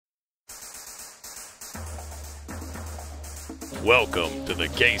Welcome to the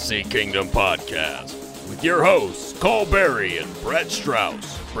KC Kingdom Podcast with your hosts, Cole Berry and Brett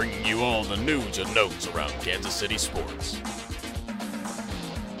Strauss, bringing you all the news and notes around Kansas City sports.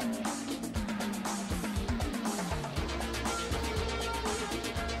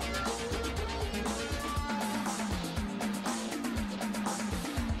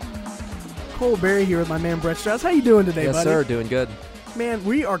 Cole Berry here with my man Brett Strauss. How you doing today, Yes, buddy? sir. Doing good. Man,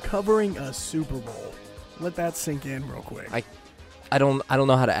 we are covering a Super Bowl. Let that sink in real quick. I don't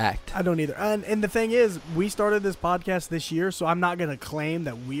know how to act. I don't either. And the thing is, we started this podcast this year, so I'm not going to claim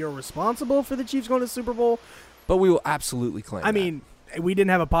that we are responsible for the Chiefs going to the Super Bowl. But we will absolutely claim that. mean, we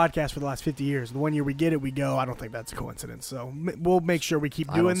didn't have a podcast for the last 50 years. The one year we get it, we go. I don't think that's a coincidence. So we'll make sure we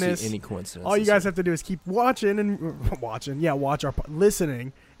keep doing I don't this. see any coincidence. All you guys have to do is keep watching and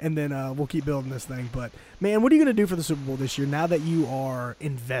listening, and then we'll keep building this thing. But, man, what are you going to do for the Super Bowl this year now that you are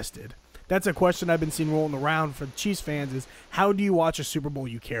invested? That's a question I've been seeing rolling around for the Chiefs fans is, how do you watch a Super Bowl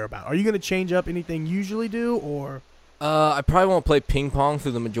you care about? Are you going to change up anything you usually do, or? I probably won't play ping pong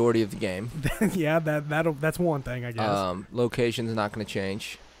through the majority of the game. Yeah, that's one thing, I guess. Location's not going to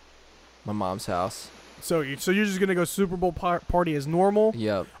change. My mom's house. So you're just going to go Super Bowl party as normal?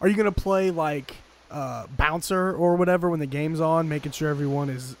 Yep. Are you going to play, like, bouncer or whatever when the game's on, making sure everyone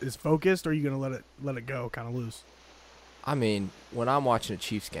is focused, or are you going to let it go kind of loose? I mean, when I'm watching a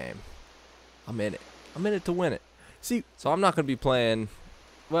Chiefs game, I'm in it. I'm in it to win it. See, so I'm not going to be playing,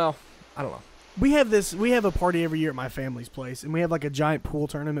 well, I don't know. We have a party every year at my family's place, and we have like a giant pool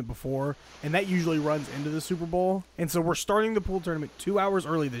tournament before, and that usually runs into the Super Bowl. And so we're starting the pool tournament 2 hours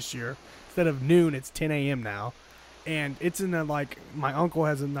early this year. Instead of noon, it's 10 a.m. now. And it's in my uncle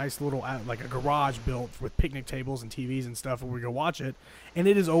has a nice little, like a garage built with picnic tables and TVs and stuff where we go watch it. And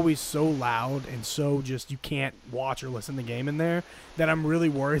it is always so loud and so just, you can't watch or listen to the game in there, that I'm really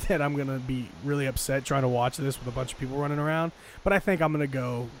worried that I'm going to be really upset trying to watch this with a bunch of people running around. But I think I'm going to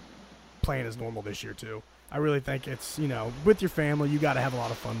go playing as normal this year too. I really think it's, with your family, you got to have a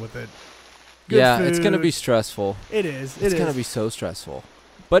lot of fun with it. Good food. It's going to be stressful. It is. It's going to be so stressful.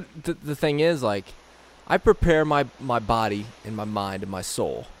 But the thing is, like, I prepare my body and my mind and my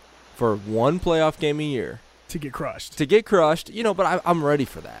soul for one playoff game a year. To get crushed. But I'm ready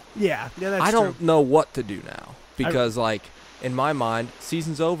for that. Yeah, that's true. I don't know what to do now because, in my mind,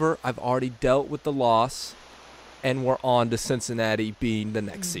 season's over. I've already dealt with the loss, and we're on to Cincinnati being the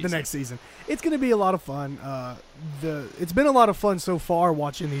next season. It's going to be a lot of fun. It's been a lot of fun so far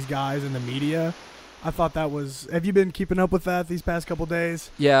watching these guys in the media. I thought that was. Have you been keeping up with that these past couple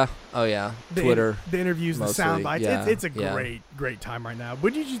days? Yeah. Oh yeah. Twitter. The interviews, mostly, the sound bites. Yeah, it's a great time right now.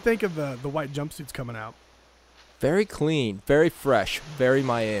 What did you think of the white jumpsuits coming out? Very clean, very fresh, very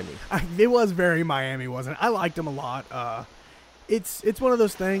Miami. It was very Miami, wasn't it? I liked them a lot. It's one of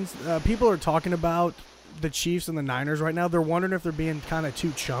those things. People are talking about the Chiefs and the Niners right now. They're wondering if they're being kind of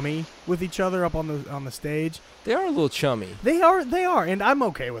too chummy with each other up on the stage. They are a little chummy. They are, and I'm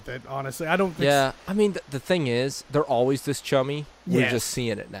okay with it, honestly. I don't think. Yeah, I mean the thing is, they're always this chummy. We're just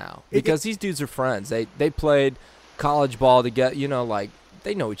seeing it now because these dudes are friends. They played college ball together.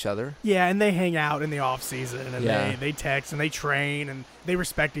 They know each other. Yeah, and they hang out in the off season, and they text and they train and they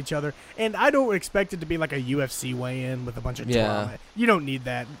respect each other. And I don't expect it to be like a UFC weigh-in with a bunch of drama. You don't need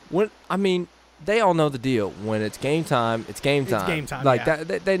that. They all know the deal. When it's game time, it's game time. It's game time,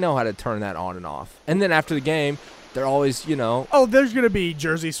 that, they know how to turn that on and off. And then after the game, they're always, Oh, there's going to be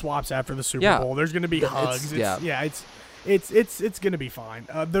jersey swaps after the Super Bowl. There's going to be hugs. It's going to be fine.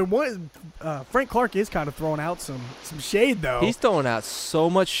 Frank Clark is kind of throwing out some shade, though. He's throwing out so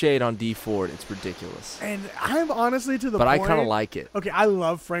much shade on Dee Ford. It's ridiculous. And I'm honestly to the point. But I kind of like it. Okay, I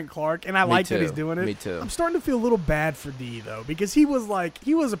love Frank Clark, and I like that he's doing it. Me too. I'm starting to feel a little bad for Dee, though, because he was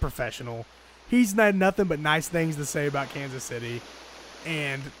a professional. He's had nothing but nice things to say about Kansas City.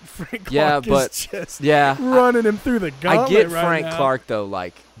 And Frank Clark is just running him through the gauntlet. I get right Frank now. Clark,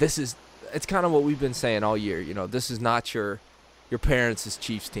 though. It's kind of what we've been saying all year. This is not your parents'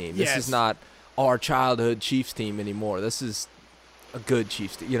 Chiefs team. This is not our childhood Chiefs team anymore. This is a good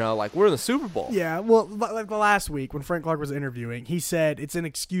Chiefs team. We're in the Super Bowl. Yeah, well, like the last week when Frank Clark was interviewing, he said it's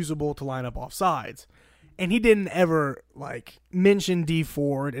inexcusable to line up off sides. And he didn't ever, mention Dee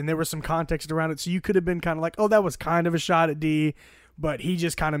Ford, and there was some context around it, so you could have been kind of like, oh, that was kind of a shot at Dee, but he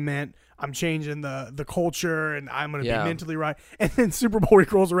just kind of meant, I'm changing the culture, and I'm going to be mentally right. And then Super Bowl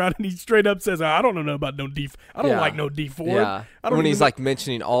week rolls around, and he straight up says, I don't know about no Dee. I don't like no Dee Ford. Yeah. When he's,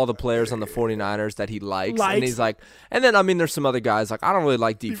 mentioning all the players on the 49ers that he likes. And he's like, and then, there's some other guys, I don't really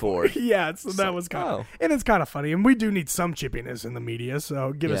like Dee Ford. Yeah, so that was kind of, and it's kind of funny. And we do need some chippiness in the media,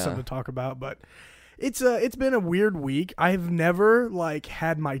 so give us something to talk about, but It's been a weird week. I've never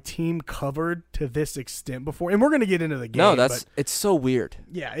had my team covered to this extent before, and we're gonna get into the game. No, it's so weird.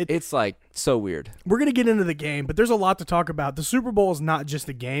 Yeah, it's so weird. We're gonna get into the game, but there's a lot to talk about. The Super Bowl is not just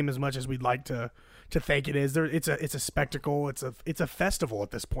a game as much as we'd like to think it is. It's a spectacle. It's a festival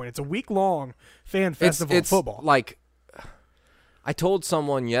at this point. It's a week-long fan festival of football. I told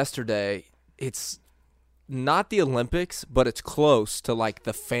someone yesterday, it's not the Olympics, but it's close to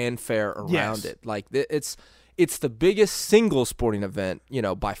the fanfare around it. It's the biggest single sporting event,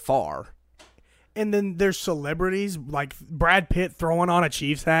 by far. And then there's celebrities like Brad Pitt throwing on a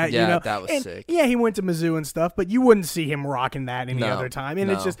Chiefs hat. Yeah, that was sick. Yeah, he went to Mizzou and stuff, but you wouldn't see him rocking that any other time.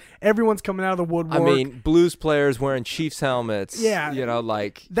 And it's just everyone's coming out of the woodwork. I mean, Blues players wearing Chiefs helmets. Yeah,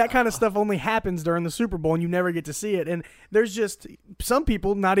 that kind of stuff only happens during the Super Bowl, and you never get to see it. And there's just some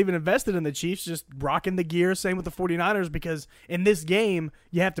people not even invested in the Chiefs, just rocking the gear. Same with the 49ers, because in this game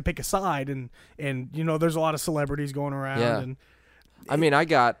you have to pick a side, and there's a lot of celebrities going around. Yeah. And I mean, I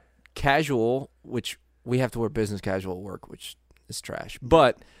got casual, which we have to wear business casual at work, which is trash.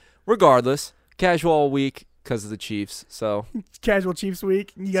 But regardless, casual all week because of the Chiefs. So casual Chiefs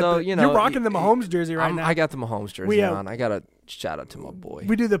week. You're rocking the Mahomes jersey right now. I got the Mahomes jersey on. I got to shout out to my boy.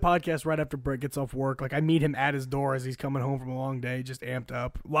 We do the podcast right after Brett gets off work. I meet him at his door as he's coming home from a long day, just amped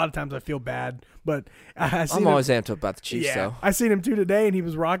up. A lot of times I feel bad, but I'm always amped up about the Chiefs, though. I seen him too today, and he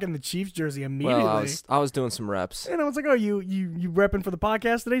was rocking the Chiefs jersey immediately. Well, I was doing some reps. And I was like, oh, you repping for the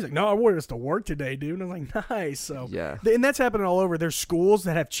podcast today? He's like, no, I wore this to work today, dude. And I was like, nice. So yeah. And that's happening all over. There's schools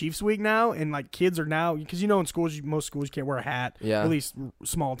that have Chiefs week now, and kids are now, because in schools, most schools you can't wear a hat. Yeah. At least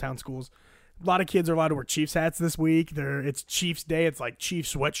small town schools. A lot of kids are allowed to wear Chiefs hats this week. It's Chiefs Day. It's like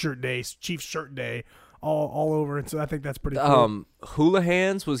Chiefs sweatshirt day, Chiefs shirt day, all over. And so I think that's pretty cool. Hula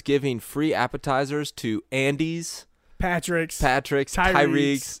Hands was giving free appetizers to Andy's, Patrick's,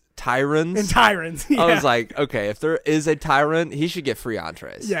 Tyreek's, Tyrants. And Tyrants. Yeah. I was like, okay, if there is a Tyrant, he should get free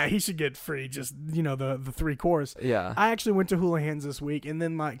entrees. Yeah, he should get free, just, the three course. Yeah. I actually went to Hula Hands this week, and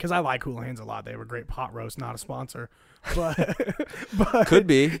then because I like Hula Hands a lot. They have a great pot roast, not a sponsor. But could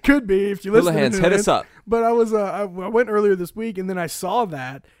be if you listen. Hula Hands, hit us up. But I went earlier this week, and then I saw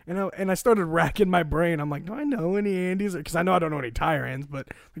that, and I started racking my brain. I'm like, do I know any Andys? Because I know I don't know any Tyrants, but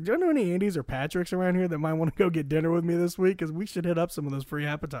do I know any Andys or Patricks around here that might want to go get dinner with me this week? Because we should hit up some of those free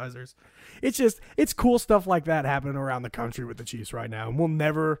appetizers. It's cool stuff like that happening around the country with the Chiefs right now, and we'll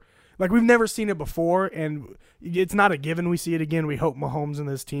never. We've never seen it before, and it's not a given we see it again. We hope Mahomes and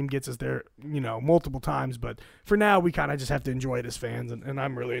this team gets us there, multiple times. But for now, we kind of just have to enjoy it as fans, and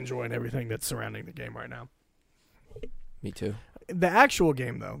I'm really enjoying everything that's surrounding the game right now. Me too. The actual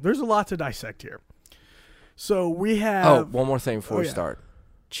game, though, there's a lot to dissect here. So we have... one more thing before we start.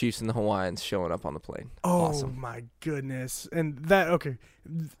 Chiefs and the Hawaiians showing up on the plane. Oh, awesome. My goodness. And okay,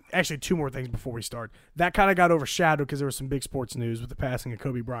 actually two more things before we start. That kind of got overshadowed because there was some big sports news with the passing of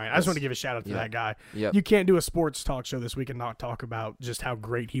Kobe Bryant. I just want to give a shout out to that guy. Yep. You can't do a sports talk show this week and not talk about just how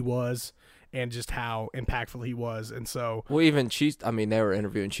great he was and just how impactful he was. And so... Well, even Chiefs, they were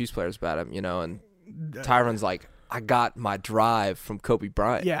interviewing Chiefs players about him, and Tyron's like, I got my drive from Kobe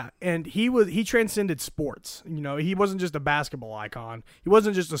Bryant. Yeah, and he transcended sports. He wasn't just a basketball icon. He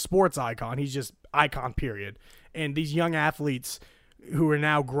wasn't just a sports icon. He's just icon, period. And these young athletes who are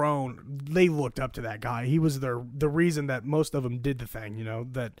now grown, they looked up to that guy. He was the reason that most of them did the thing,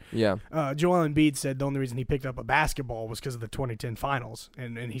 Joel Embiid said the only reason he picked up a basketball was because of the 2010 finals,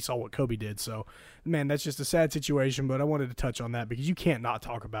 and he saw what Kobe did. So, man, that's just a sad situation, but I wanted to touch on that because you can't not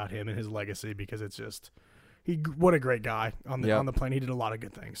talk about him and his legacy because it's just... what a great guy on the plane. He did a lot of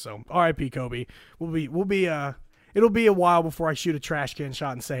good things. So R.I.P. Kobe. It'll be a while before I shoot a trash can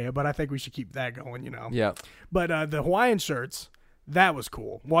shot and say it, but I think we should keep that going. Yeah. But the Hawaiian shirts, that was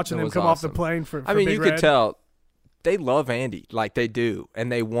cool. Watching them come awesome. off the plane for you Big could Red. tell they love Andy, like they do,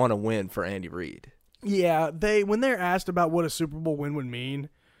 and they want to win for Andy Reid. Yeah, when they're asked about what a Super Bowl win would mean,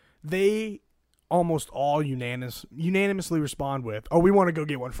 they almost all unanimously respond with, "Oh, we want to go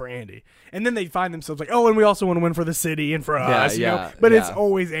get one for Andy," and then they find themselves like, "Oh, and we also want to win for the city and for us." But it's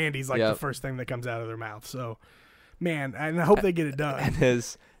always Andy's the first thing that comes out of their mouth. So, man, and I hope they get it done. And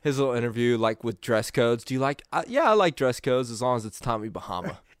his little interview, with dress codes. Do you like? I like dress codes as long as it's Tommy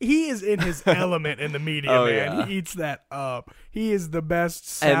Bahama. He is in his element in the media, man. Yeah. He eats that up. He is the best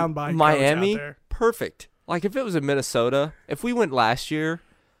soundbite Miami, coach out there. Perfect. If it was in Minnesota, if we went last year.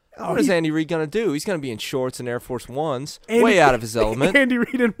 What is Andy Reid going to do? He's going to be in shorts and Air Force Ones, way out of his element. Andy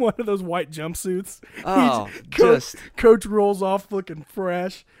Reid in one of those white jumpsuits. Oh, Coach rolls off looking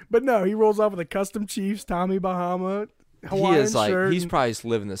fresh. But no, he rolls off with a custom Chiefs, Tommy Bahama, Hawaiian shirt. He's probably just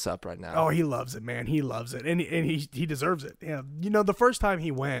living this up right now. Oh, he loves it, man. He loves it. And he deserves it. Yeah. The first time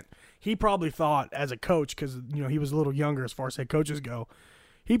he went, he probably thought as a coach, because he was a little younger as far as head coaches go.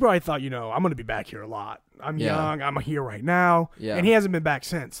 He probably thought, I'm going to be back here a lot. I'm young. I'm here right now. Yeah. And he hasn't been back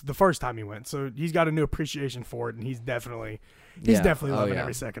since the first time he went. So he's got a new appreciation for it, and he's definitely loving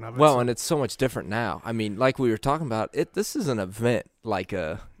every second of it. Well, and it's so much different now. I mean, like we were talking about, this is an event.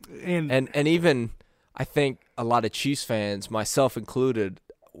 And even I think a lot of Chiefs fans, myself included,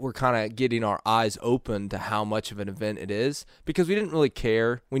 we're kind of getting our eyes open to how much of an event it is, because we didn't really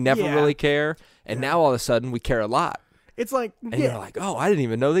care. We never really care. And now all of a sudden we care a lot. It's like, and you're like, oh, I didn't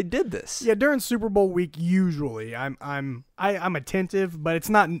even know they did this. Yeah, during Super Bowl week, usually I'm attentive, but it's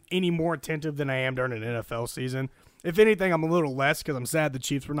not any more attentive than I am during an NFL season. If anything, I'm a little less because I'm sad the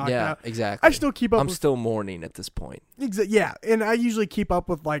Chiefs were knocked out. Yeah, exactly. I still keep up. I'm still mourning at this point. Yeah, and I usually keep up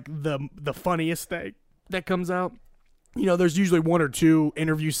with like the funniest thing that comes out. There's usually one or two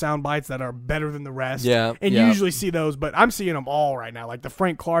interview sound bites that are better than the rest. Yeah. And you usually see those, but I'm seeing them all right now, like the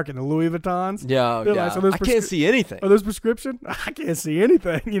Frank Clark and the Louis Vuittons. Yeah. Like, I can't see anything. Are those prescription? I can't see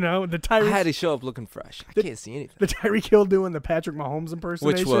anything, The Tyreek. I had to show up looking fresh. I can't see anything. The Tyreek Hill doing the Patrick Mahomes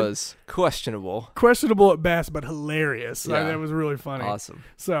impersonation. Which was questionable. Questionable at best, but hilarious. Yeah. That was really funny. Awesome.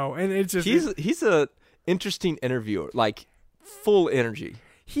 So, and it's just. He's a interesting interviewer, like full energy.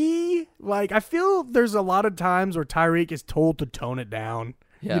 I feel there's a lot of times where Tyreek is told to tone it down,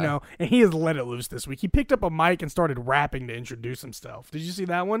 and he has let it loose this week. He picked up a mic and started rapping to introduce himself. Did you see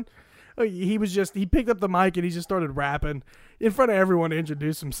that one? He picked up the mic and he just started rapping in front of everyone to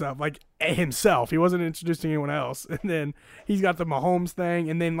introduce himself, like himself. He wasn't introducing anyone else. And then he's got the Mahomes thing,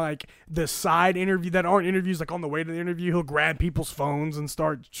 and then like the side interview that aren't interviews, like on the way to the interview, he'll grab people's phones and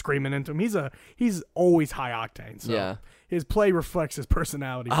start screaming into them. He's always high octane. So his play reflects his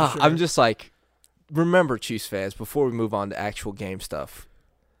personality. For sure. I'm just like, remember, Chiefs fans, before we move on to actual game stuff,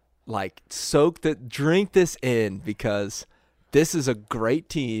 like drink this in, because this is a great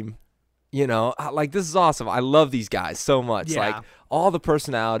team. This is awesome. I love these guys so much. Yeah. Like all the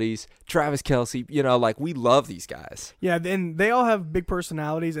personalities, Travis Kelce, we love these guys. Yeah, and they all have big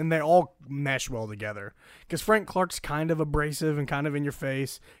personalities, and they all mesh well together. Because Frank Clark's kind of abrasive and kind of in your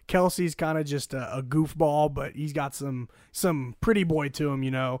face. Kelce's kind of just a goofball, but he's got some pretty boy to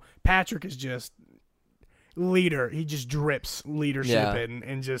him, Patrick is just leader. He just drips leadership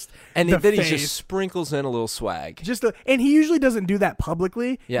and just and then he just sprinkles in a little swag. And he usually doesn't do that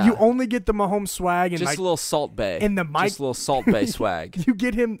publicly. Yeah. You only get the Mahomes swag and just a little Salt Bay. In the mic, just a little Salt Bay swag. You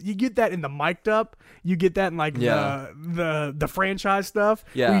get that in the mic'd up. You get that in the franchise stuff.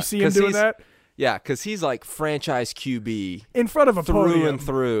 Yeah, where you see him doing that. Yeah, because he's like franchise QB in front of a through podium. And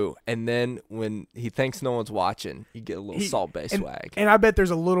through, and then when he thinks no one's watching, you get a little Salt Bay swag. And I bet there's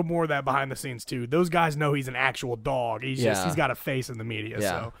a little more of that behind the scenes too. Those guys know he's an actual dog. He's got a face in the media,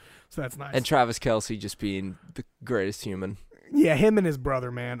 so that's nice. And Travis Kelce just being the greatest human. Yeah, him and his brother,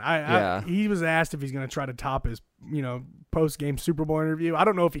 man. He was asked if he's going to try to top his, post-game Super Bowl interview. I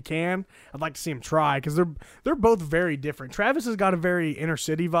don't know if he can. I'd like to see him try, because they're both very different. Travis has got a very inner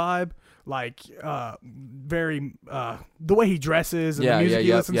city vibe, like very the way he dresses and the music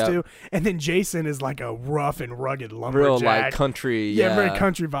he listens to. And then Jason is like a rough and rugged lumberjack. Real like country. Yeah, very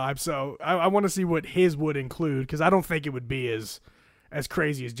country vibe. So I want to see what his would include, because I don't think it would be as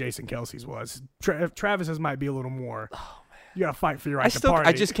crazy as Jason Kelce's was. Travis's might be a little more. Oh, you gotta fight for your right to party.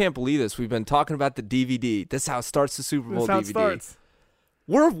 I just can't believe this. We've been talking about the DVD. That's how it starts the Super Bowl DVD. That's how it starts.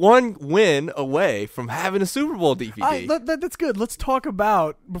 We're one win away from having a Super Bowl DVD. That's good. Let's talk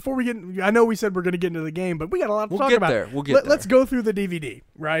about, before we get. I know we said we're going to get into the game, but we got a lot to talk about. We'll get there. Let's go through the DVD,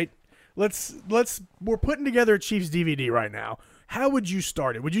 right? We're putting together a Chiefs DVD right now. How would you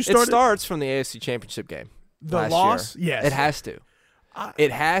start it? It starts from the AFC Championship game. The loss? Year. Yes. It has to.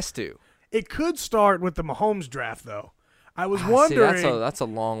 It has to. It could start with the Mahomes draft, though. I was wondering. See, that's a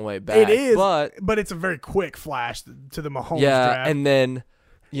long way back. It is, but it's a very quick flash to the Mahomes draft. And then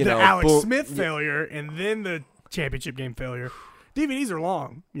the Alex Smith failure, and then the championship game failure. DVDs are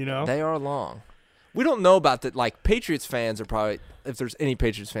long, They are long. We don't know about that. Like, Patriots fans are probably, if there's any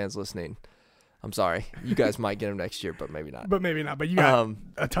Patriots fans listening, I'm sorry. You guys might get them next year, but maybe not. But you got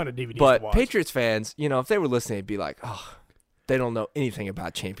a ton of DVDs to But watch. Patriots fans, if they were listening, it'd be like, oh, they don't know anything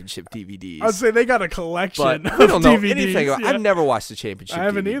about championship DVDs. I'd say they got a collection but we don't know DVDs, anything about. Yeah. I've never watched the championship DVD. I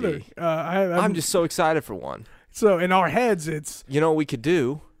haven't either. I'm just so excited for one. So in our heads, it's... You know what we could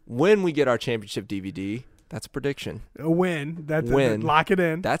do? When we get our championship DVD, that's a prediction. A win. Lock it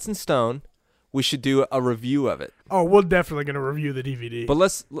in. That's in stone. We should do a review of it. Oh, we're definitely going to review the DVD. But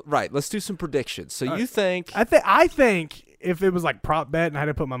let's do some predictions. So you think... I think if it was like prop bet and I had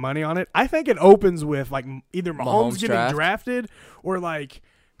to put my money on it, I think it opens with like either Mahomes getting drafted or like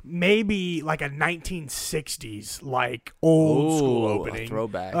maybe like a 1960s, like old school opening. A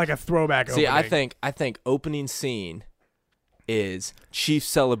throwback. Like a throwback opening. See, I think opening scene is Chiefs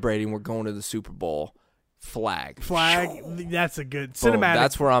celebrating we're going to the Super Bowl. Flag. That's a good Boom, cinematic.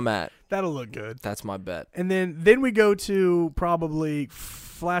 that's where I'm at. That'll look good. That's my bet. And then we go to probably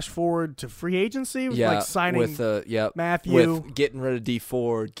flash forward to free agency, like signing with Matthew, with getting rid of D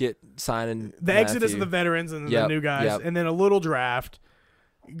Ford, signing the exodus of the veterans and the new guys, and then a little draft.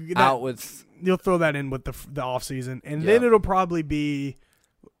 You'll throw that in with the off season, and then it'll probably be.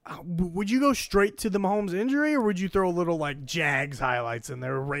 Would you go straight to the Mahomes injury, or would you throw a little like Jags highlights in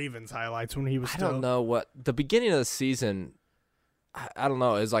there, Ravens highlights when he was still? I don't know what the beginning of the season. I don't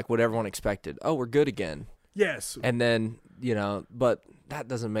know. Is like what everyone expected. Oh, we're good again. Yes. And then but that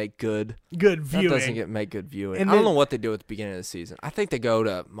doesn't make good viewing. That doesn't make good viewing. And I don't know what they do at the beginning of the season. I think they go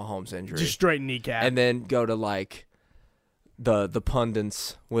to Mahomes injury, just straight kneecap, and then go to like the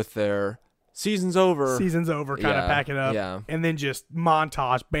pundits with their. Season's over, kind of pack it up. Yeah. And then just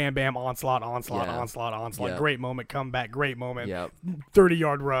montage, bam, bam, onslaught. Yeah. Great moment, comeback, great moment. Yep.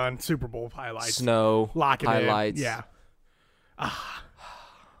 30-yard run, Super Bowl highlights. Snow, lock it highlights. In. Yeah.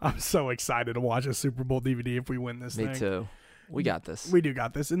 I'm so excited to watch a Super Bowl DVD if we win this thing. Me too. We got this. We do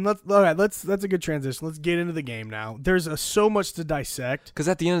got this. And that's a good transition. Let's get into the game now. There's so much to dissect. Because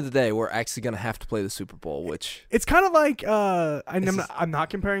at the end of the day, we're actually going to have to play the Super Bowl, which... It's kind of like, I'm not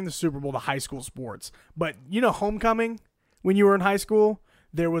comparing the Super Bowl to high school sports, but homecoming, when you were in high school,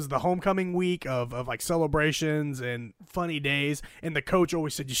 there was the homecoming week of like celebrations and funny days, and the coach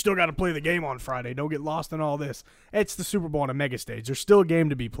always said, you still got to play the game on Friday. Don't get lost in all this. It's the Super Bowl on a mega stage. There's still a game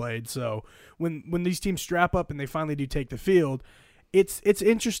to be played. So when these teams strap up and they finally do take the field, it's an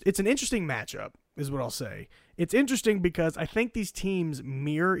interesting matchup is what I'll say. It's interesting because I think these teams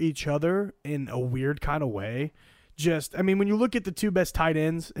mirror each other in a weird kind of way. When you look at the two best tight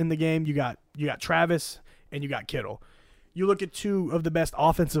ends in the game, you got Travis and you got Kittle. You look at two of the best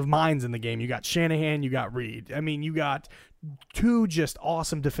offensive minds in the game. You got Shanahan, you got Reed. You got two just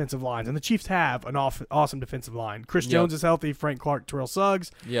awesome defensive lines. And the Chiefs have an awesome defensive line. Chris Jones is healthy, Frank Clark, Terrell Suggs.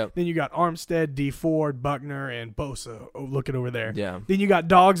 Yep. Then you got Armstead, D Ford, Buckner, and Bosa looking over there. Yeah. Then you got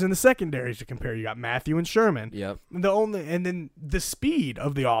dogs in the secondaries to compare. You got Matthew and Sherman. Yep. And then the speed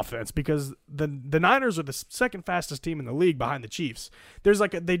of the offense, because the Niners are the second fastest team in the league behind the Chiefs.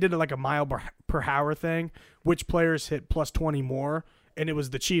 They did like a mile per hour thing, which players hit plus 20 more, and it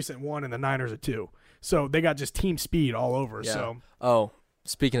was the Chiefs at 1 and the Niners at 2. So they got just team speed all over. Yeah. So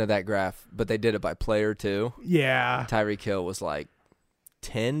speaking of that graph, but they did it by player too. Yeah. Tyreek Hill was like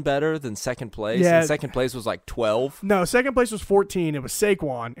 10 better than second place. Yeah. And second place was like 12. No, second place was 14. It was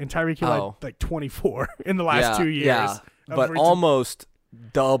Saquon, and Tyreek Hill had like 24 in the last 2 years. Yeah, but almost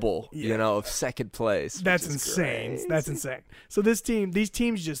double, of second place. That's insane. Crazy. That's insane. So these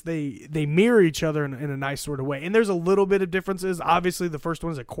teams just they mirror each other in a nice sort of way. And there's a little bit of differences. Obviously, the first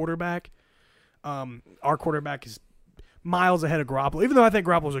one is a quarterback. Our quarterback is miles ahead of Garoppolo. Even though I think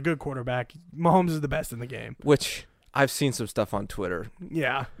Garoppolo's a good quarterback, Mahomes is the best in the game. Which I've seen some stuff on Twitter.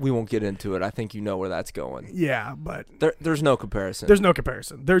 Yeah. We won't get into it. I think you know where that's going. Yeah, but there's no comparison. There's no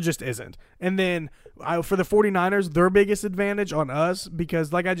comparison. There just isn't. And then for the 49ers, their biggest advantage on us,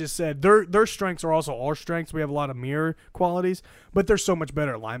 because like I just said, their strengths are also our strengths. We have a lot of mirror qualities, but they're so much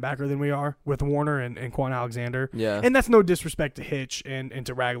better at linebacker than we are with Warner and Quan Alexander. Yeah. And that's no disrespect to Hitch and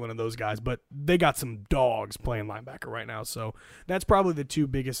to Ragland and those guys, but they got some dogs playing linebacker right now. So that's probably the two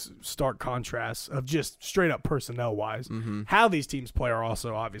biggest stark contrasts of just straight up personnel-wise. Mm-hmm. How these teams play are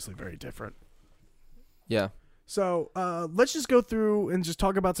also obviously very different. Yeah. So let's just go through and just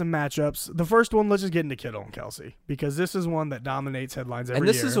talk about some matchups. The first one, let's just get into Kittle and Kelsey, because this is one that dominates headlines every year. And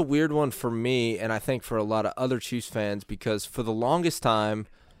this is a weird one for me, and I think for a lot of other Chiefs fans, because for the longest time,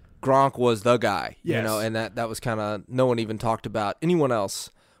 Gronk was the guy, yes. And that was kind of, no one even talked about anyone else.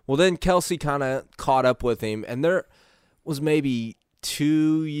 Well, then Kelsey kind of caught up with him, and there was maybe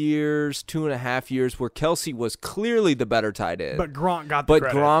 2.5 years where Kelsey was clearly the better tight end. But Gronk got the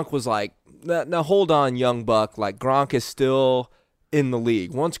credit. Gronk was like, now hold on, young buck. Like, Gronk is still in the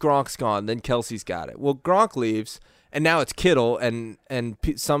league. Once Gronk's gone, then Kelsey's got it. Well, Gronk leaves, and now it's Kittle, and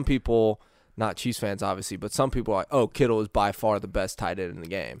some people, not Chiefs fans obviously, but some people are like, oh, Kittle is by far the best tight end in the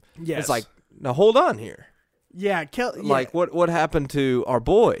game. Yes. It's like, now hold on here. Yeah, like what happened to our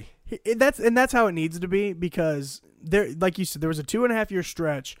boy? That's how it needs to be, because there, like you said, there was a 2.5 year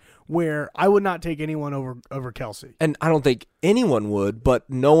stretch where I would not take anyone over Kelsey. And I don't think anyone would, but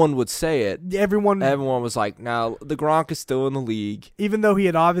no one would say it. Everyone was like, now the Gronk is still in the league. Even though he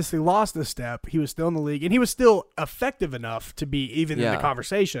had obviously lost a step, he was still in the league, and he was still effective enough to be even in the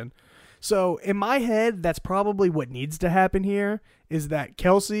conversation. So in my head, that's probably what needs to happen here is that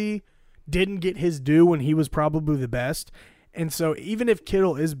Kelce didn't get his due when he was probably the best. And so even if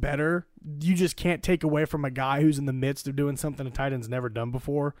Kittle is better, you just can't take away from a guy who's in the midst of doing something a tight end's never done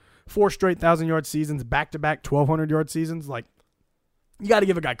before. 4 straight 1,000-yard seasons, back-to-back 1,200-yard seasons. Like, you got to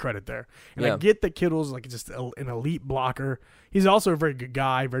give a guy credit there. And I get that Kittle's like just an elite blocker. He's also a very good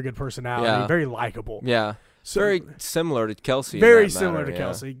guy, very good personality, very likable. Yeah. So, very similar to Kelce. Very similar to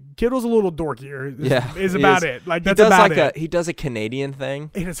Kelce. Kittle's a little dorkier. Is about it. Like that's about it. He does a Canadian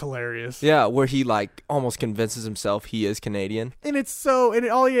thing, and it's hilarious. Yeah, where he like almost convinces himself he is Canadian. And it's so, and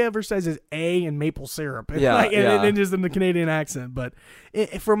all he ever says is "a" and maple syrup. And and then just in the Canadian accent. But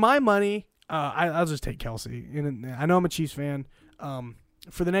for my money, I'll just take Kelce. And I know I'm a Chiefs fan.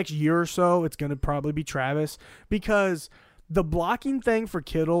 For the next year or so, it's going to probably be Travis because the blocking thing for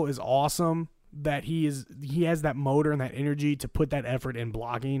Kittle is awesome. That he has that motor and that energy to put that effort in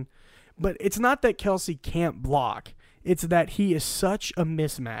blocking. But it's not that Kelce can't block. It's that he is such a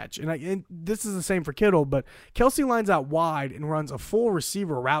mismatch. And this is the same for Kittle, but Kelce lines out wide and runs a full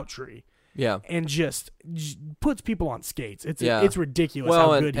receiver route tree. Yeah. And just puts people on skates. It's ridiculous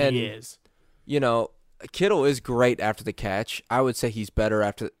how good he is. You know, Kittle is great after the catch. I would say he's better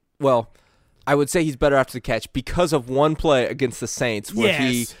after the catch because of one play against the Saints where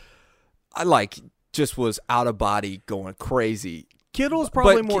he just was out of body going crazy. Kittle's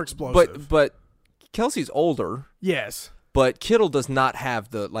probably more explosive. But Kelce's older. Yes. But Kittle does not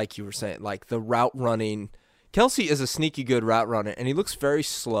have the, like you were saying, like the route running. Kelce is a sneaky good route runner, and he looks very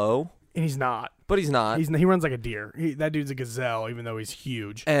slow. And he's not. But he's not. He runs like a deer. That dude's a gazelle, even though he's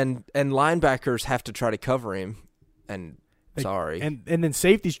huge. And linebackers have to try to cover him. And then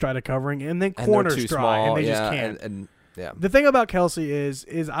safeties try to cover him, and then corners try, and they just can't. And the thing about Kelce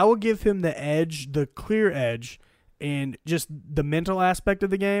is I will give him the edge, the clear edge, and just the mental aspect of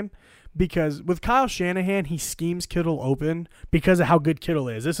the game. Because with Kyle Shanahan, he schemes Kittle open because of how good Kittle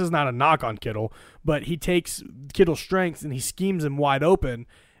is. This is not a knock on Kittle, but he takes Kittle's strengths and he schemes him wide open.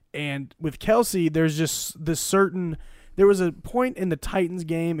 And with Kelce, there's just this certain – there was a point in the Titans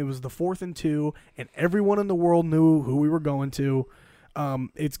game. It was the 4th and 2, and everyone in the world knew who we were going to.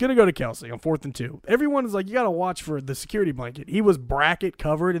 It's going to go to Kelce on 4th and 2. Everyone is like, you got to watch for the security blanket. He was bracket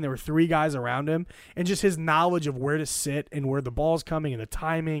covered, and there were 3 guys around him. And just his knowledge of where to sit and where the ball's coming and the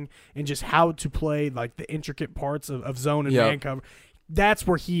timing and just how to play like the intricate parts of zone and man cover. That's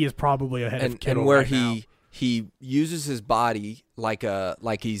where he is probably ahead of Kittle. And where now. He uses his body like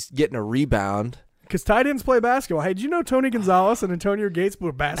he's getting a rebound. Because tight ends play basketball. Hey, did you know Tony Gonzalez and Antonio Gates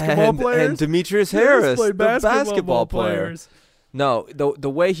were basketball players? And Demetrius Harris, played basketball player. players. No, the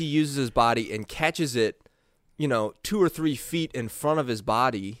way he uses his body and catches it, 2 or 3 feet in front of his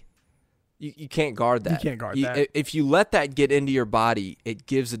body, you can't guard that. You can't guard that. If you let that get into your body, it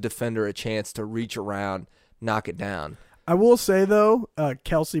gives a defender a chance to reach around, knock it down. I will say, though,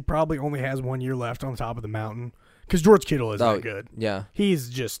 Kelce probably only has 1 year left on top of the mountain because George Kittle isn't that good. Yeah. He's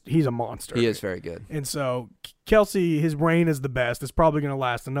a monster. He is very good. And so Kelce, his reign is the best. It's probably going to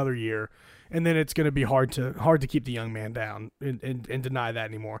last another year. And then it's going to be hard to keep the young man down and deny that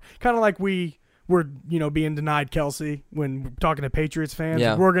anymore. Kind of like we were, being denied Kelce when we're talking to Patriots fans.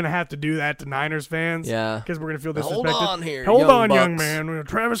 Yeah. We're going to have to do that to Niners fans. Yeah. Because we're going to feel disrespected. Hold on here, Hold on, Bucks. young man.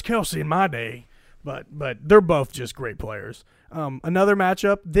 Travis Kelce in my day. But they're both just great players. Another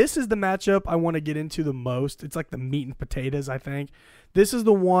matchup. This is the matchup I want to get into the most. It's like the meat and potatoes, I think. This is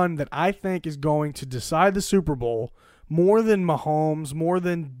the one that I think is going to decide the Super Bowl more than Mahomes, more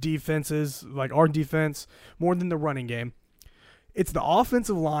than defenses, like our defense, more than the running game. It's the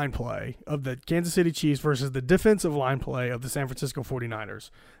offensive line play of the Kansas City Chiefs versus the defensive line play of the San Francisco 49ers.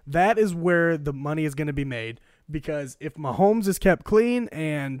 That is where the money is going to be made because if Mahomes is kept clean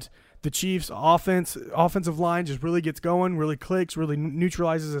and the Chiefs' offensive line just really gets going, really clicks, really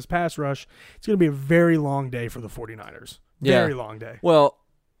neutralizes his pass rush, it's going to be a very long day for the 49ers. Very long day. Well,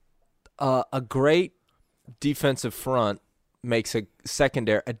 a great defensive front makes a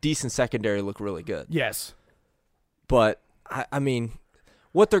decent secondary look really good. Yes. But I mean,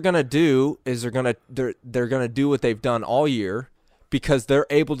 what they're going to do is they're going to do what they've done all year because they're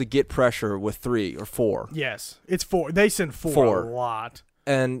able to get pressure with 3 or 4. Yes. It's 4. They send 4 a lot.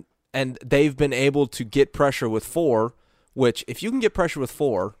 And they've been able to get pressure with 4, which if you can get pressure with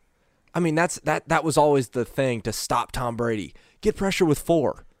 4, I mean that was always the thing to stop Tom Brady. Get pressure with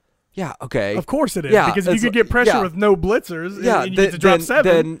 4. Yeah, okay. Of course it is. Yeah, because if you could get pressure with no blitzers and you get to drop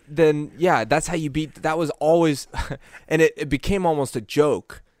 7. Then that's how you beat. That was always – and it became almost a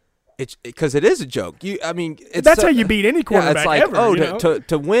joke. Because it is a joke. That's how you beat any quarterback it's like, ever.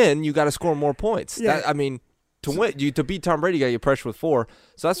 to win, you got to score more points. Yeah. To win, to beat Tom Brady, you got to get pressure with 4.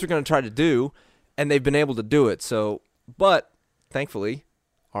 So that's what they're going to try to do, and they've been able to do it. So, but thankfully,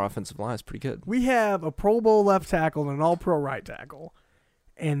 our offensive line is pretty good. We have a Pro Bowl left tackle and an All-Pro right tackle,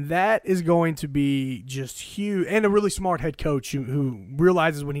 and that is going to be just huge. And a really smart head coach who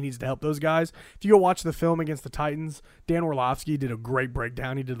realizes when he needs to help those guys. If you go watch the film against the Titans, Dan Orlovsky did a great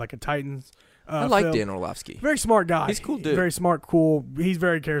breakdown. He did like a Titans. I like film. Dan Orlovsky. Very smart guy. He's a cool dude. Very smart, cool. He's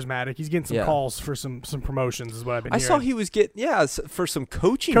very charismatic. He's getting some calls for some promotions is what I've been hearing. I saw he was getting, for some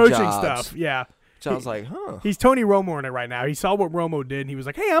coaching jobs. stuff. Yeah. So I was like, huh. He's Tony Romo in it right now. He saw what Romo did, and he was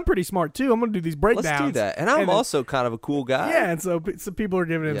like, hey, I'm pretty smart, too. I'm going to do these breakdowns. Let's do that. And I'm also kind of a cool guy. Yeah, and so people are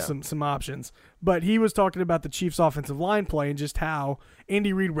giving him some options. But he was talking about the Chiefs' offensive line play and just how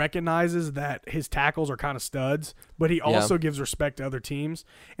Andy Reid recognizes that his tackles are kind of studs, but he also gives respect to other teams.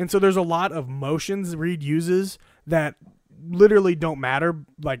 And so there's a lot of motions Reid uses that literally don't matter,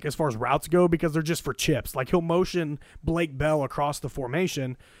 like as far as routes go, because they're just for chips. Like he'll motion Blake Bell across the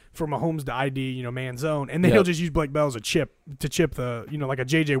formation for Mahomes to ID, man zone, and then he'll just use Blake Bell as a chip to chip the, like a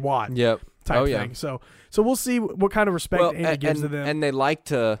J.J. Watt type thing. So we'll see what kind of respect Andy gives to them. And they like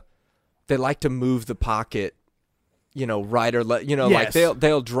to move the pocket, right or left. Like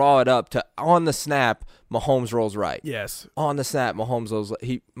they'll draw it up to on the snap. Mahomes rolls right. Yes. On the snap, Mahomes rolls.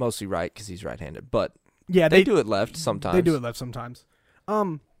 He mostly right because he's right-handed, but yeah, they do it left sometimes. They do it left sometimes.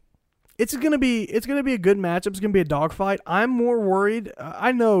 It's gonna be a good matchup. It's gonna be a dogfight. I'm more worried.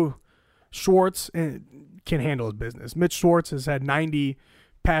 I know Schwartz can handle his business. Mitch Schwartz has had 90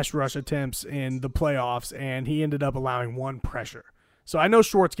 pass rush attempts in the playoffs, and he ended up allowing 1 pressure. So I know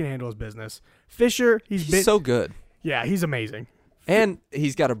Schwartz can handle his business. Fisher, he's so good. Yeah, he's amazing. And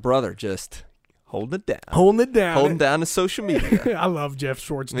he's got a brother just holding it down. Holding down to social media. I love Jeff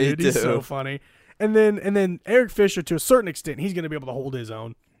Schwartz, Me dude. too. He's so funny. And then Eric Fisher, to a certain extent, he's going to be able to hold his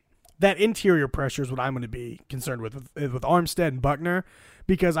own. That interior pressure is what I'm going to be concerned with Armstead and Buckner,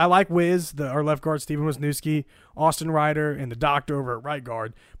 because I like Wiz, our left guard, Steven Wisniewski, Austin Ryder, and the doctor over at right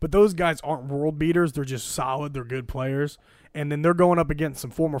guard. But those guys aren't world beaters. They're just solid. They're good players. And then they're going up against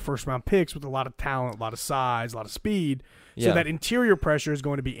some former first-round picks with a lot of talent, a lot of size, a lot of speed. So that interior pressure is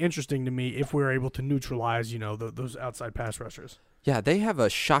going to be interesting to me if we're able to neutralize, those outside pass rushers. Yeah, they have a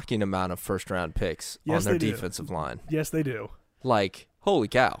shocking amount of first-round picks on their defensive line. Yes, they do. Like, holy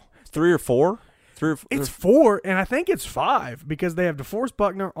cow. 3 or 4? It's 4, and I think it's 5 because they have DeForest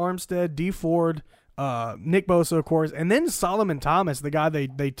Buckner, Armstead, D. Ford, Nick Bosa, of course, and then Solomon Thomas, the guy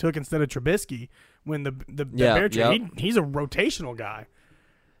they took instead of Trubisky when the Bear trade. He's a rotational guy.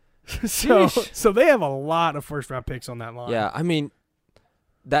 So they have a lot of first-round picks on that line. Yeah, I mean,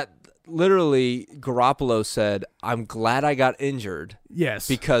 that literally Garoppolo said, I'm glad I got injured. Yes.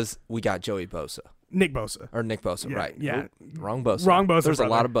 Because we got Joey Bosa. Nick Bosa, right. Yeah. Wrong Bosa. There's a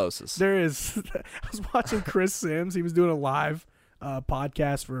lot of Bosas. There is. I was watching Chris Sims. He was doing a live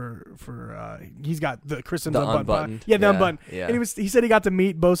podcast for he's got the Chris Sims Unbuttoned. Yeah, the Unbuttoned. Yeah. And he said he got to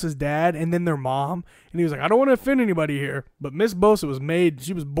meet Bosa's dad and then their mom. And he was like, I don't want to offend anybody here, but Miss Bosa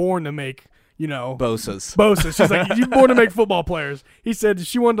she was born to make, Bosas. She's like, you're born to make football players. He said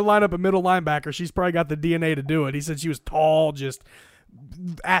she wanted to line up a middle linebacker. She's probably got the DNA to do it. He said she was tall, just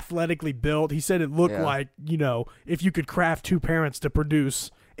athletically built. He said it looked like, if you could craft 2 parents to produce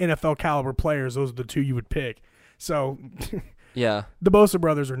NFL caliber players, those are the 2 you would pick. So yeah, the Bosa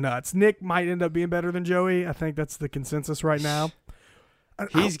brothers are nuts. Nick might end up being better than Joey. I think that's the consensus right now.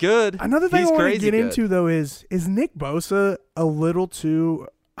 He's good. Another thing I want to get into, though, is Nick Bosa a little too...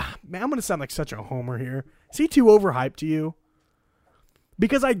 Man, I'm going to sound like such a homer here. Is he too overhyped to you?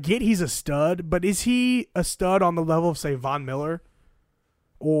 Because I get he's a stud, but is he a stud on the level of, say, Von Miller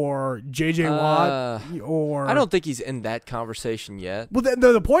or J.J. Watt? Or I don't think he's in that conversation yet. Well,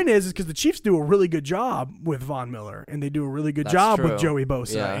 the point is because the Chiefs do a really good job with Von Miller, and they do a really good job with Joey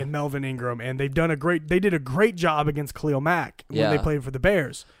Bosa and Melvin Ingram, and they did a great job against Khalil Mack when they played for the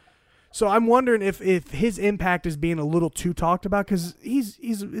Bears. So I'm wondering if his impact is being a little too talked about because it's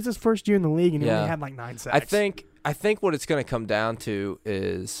his first year in the league and he only had like 9 sacks. I think what it's going to come down to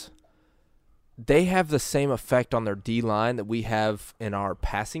is they have the same effect on their D-line that we have in our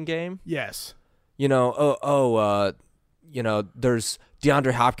passing game. Yes. There's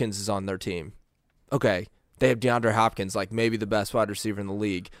DeAndre Hopkins is on their team. Okay, they have DeAndre Hopkins, like maybe the best wide receiver in the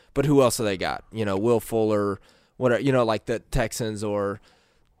league, but who else do they got? Will Fuller, whatever, like the Texans or –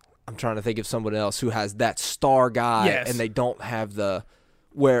 I'm trying to think of someone else who has that star guy and they don't have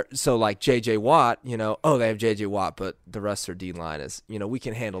like J.J. Watt, they have J.J. Watt, but the rest of their D-line is, we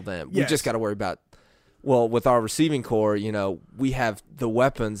can handle them. Yes. We just got to worry about, with our receiving core, we have the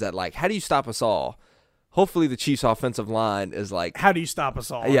weapons that, like, how do you stop us all? Hopefully the Chiefs' offensive line is like. How do you stop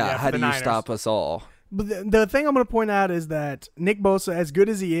us all? Yeah, how do you stop us all? But the thing I'm going to point out is that Nick Bosa, as good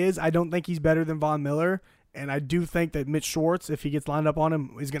as he is, I don't think he's better than Von Miller. And I do think that Mitch Schwartz, if he gets lined up on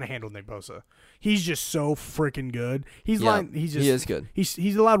him, is going to handle Nick Bosa. He's just so freaking good. He is good.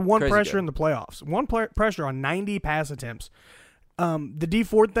 He's allowed one Crazy pressure good. in the playoffs. One pressure on 90 pass attempts. The D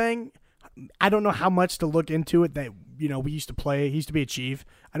Ford thing, I don't know how much to look into it. That we used to play. He used to be a Chief.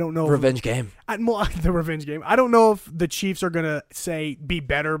 I don't know. Revenge game. The revenge game. I don't know if the Chiefs are going to be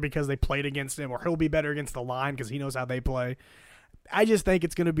better because they played against him, or he'll be better against the line because he knows how they play. I just think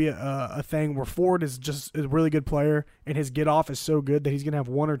it's going to be a thing where Ford is just a really good player, and his get-off is so good that he's going to have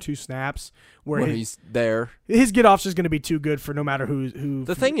 1 or 2 snaps where he's there. His get-off's just going to be too good for no matter who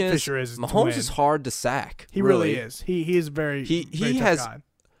the thing Fisher is. Mahomes is hard to sack. He really is. He is very he very tough has guy.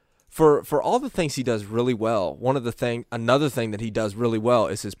 For all the things he does really well. Another thing that he does really well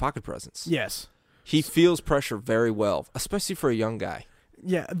is his pocket presence. Yes, he feels pressure very well, especially for a young guy.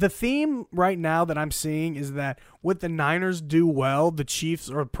 Yeah, the theme right now that I'm seeing is that what the Niners do well, the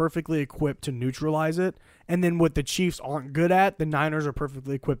Chiefs are perfectly equipped to neutralize it. And then what the Chiefs aren't good at, the Niners are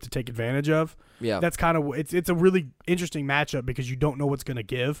perfectly equipped to take advantage of. Yeah. That's kind of it's a really interesting matchup because you don't know what's going to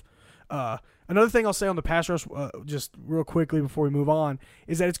give. Another thing I'll say on the pass rush, just real quickly before we move on,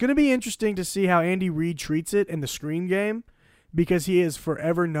 is that it's going to be interesting to see how Andy Reid treats it in the screen game because he is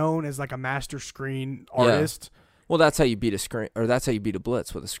forever known as like a master screen artist. Yeah. Well, that's how you beat a screen, or that's how you beat a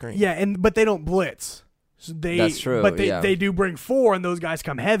blitz with a screen. Yeah, but they don't blitz. So that's true. But they do bring 4, and those guys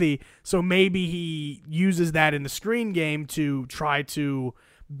come heavy. So maybe he uses that in the screen game to try to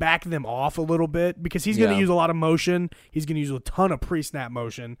back them off a little bit because he's going to use a lot of motion. He's going to use a ton of pre-snap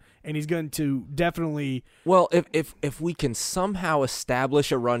motion, and he's going to definitely. Well, if we can somehow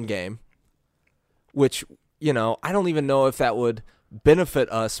establish a run game, which I don't even know if that would benefit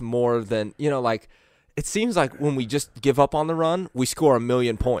us more than like. It seems like when we just give up on the run, we score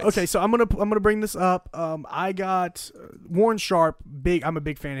 1,000,000 points. Okay, so I'm gonna bring this up. I got Warren Sharp. I'm a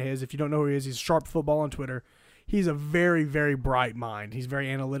big fan of his. If you don't know who he is, he's Sharp Football on Twitter. He's a very, very bright mind. He's very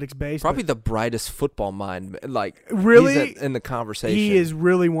analytics based. Probably the brightest football mind. Like really he's in the conversation. He is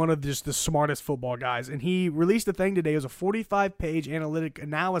really one of just the smartest football guys. And he released a thing today. It was a 45-page analytic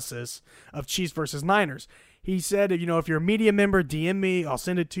analysis of Chiefs versus Niners. He said, if you're a media member, DM me. I'll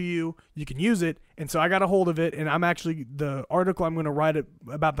send it to you. You can use it. And so I got a hold of it, and the article I'm going to write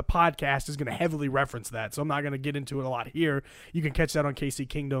about the podcast is going to heavily reference that. So I'm not going to get into it a lot here. You can catch that on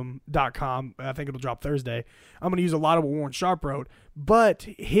kckingdom.com. I think it'll drop Thursday. I'm going to use a lot of what Warren Sharp wrote. But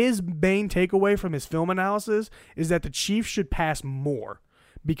his main takeaway from his film analysis is that the Chiefs should pass more.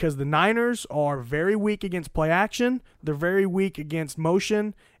 Because the Niners are very weak against play action, they're very weak against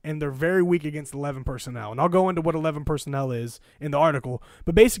motion, and they're very weak against 11 personnel. And I'll go into what 11 personnel is in the article.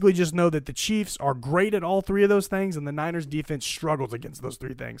 But basically just know that the Chiefs are great at all 3 of those things, and the Niners defense struggles against those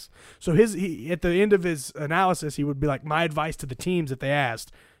 3 things. So at the end of his analysis, he would be like, my advice to the teams if they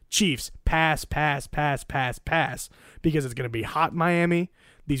asked, Chiefs, pass, pass, pass, pass, pass. Because it's going to be hot in Miami.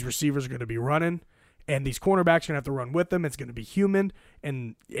 These receivers are going to be running. And these cornerbacks are going to have to run with them. It's going to be human.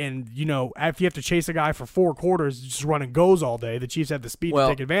 And if you have to chase a guy for 4 quarters, just running goes all day, the Chiefs have the speed to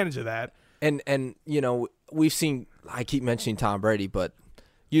take advantage of that. And we've seen, I keep mentioning Tom Brady, but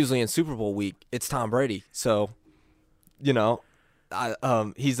usually in Super Bowl week, it's Tom Brady. So,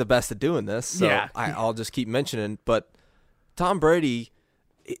 he's the best at doing this. So yeah. I'll just keep mentioning. But Tom Brady,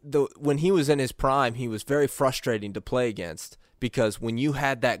 when he was in his prime, he was very frustrating to play against because when you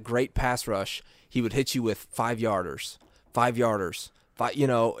had that great pass rush, he would hit you with 5-yarders,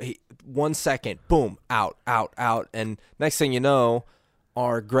 1 second, boom, out. And next thing you know,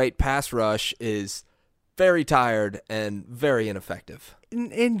 our great pass rush is very tired and very ineffective.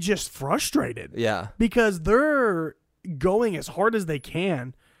 And just frustrated. Yeah. Because they're going as hard as they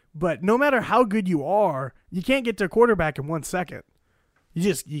can, but no matter how good you are, you can't get to a quarterback in 1 second.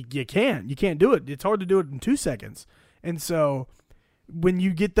 You can't. You can't do it. It's hard to do it in 2 seconds. And so when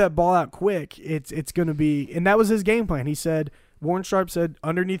you get that ball out quick, it's going to be – and that was his game plan. He said – Warren Sharp said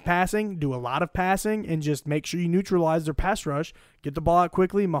underneath passing, do a lot of passing, and just make sure you neutralize their pass rush. Get the ball out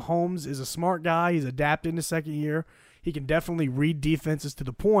quickly. Mahomes is a smart guy. He's adapted in his second year. He can definitely read defenses to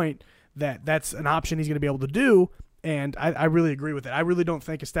the point that that's an option he's going to be able to do, and I really agree with it. I really don't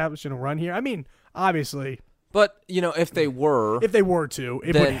think establishing a run here – I mean, obviously – but, if they were to,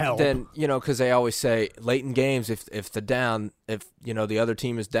 it would help. Then, because they always say late in games, if the other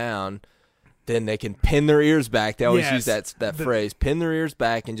team is down, then they can pin their ears back. They always use that phrase, pin their ears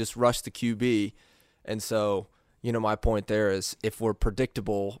back and just rush the QB. And so, my point there is if we're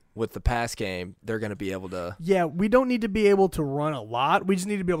predictable with the pass game, they're going to be able to. Yeah, we don't need to be able to run a lot. We just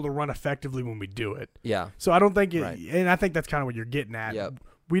need to be able to run effectively when we do it. Yeah. So I don't think right. And I think that's kind of what you're getting at. Yep.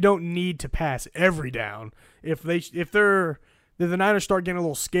 We don't need to pass every down. If the Niners start getting a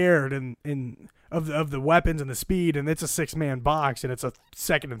little scared of the weapons and the speed, and it's a 6-man box and it's a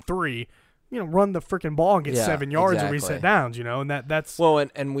 2nd and 3, run the freaking ball and get 7 yards and reset downs, and that's well,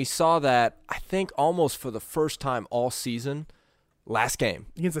 and we saw that I think almost for the first time all season, last game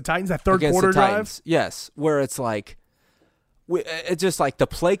against the Titans, that third against quarter the Titans, drive. yes, where it's like, it's just like the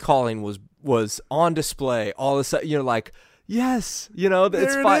play calling was on display. All of a sudden, you're like, yes,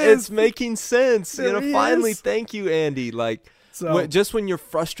 it's making sense. Finally, thank you, Andy. Like, just when you're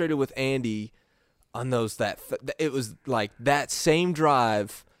frustrated with Andy on those it was like that same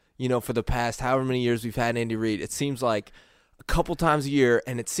drive. For the past however many years we've had Andy Reid, it seems like a couple times a year,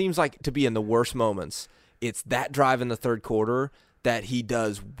 and it seems like to be in the worst moments. It's that drive in the third quarter that he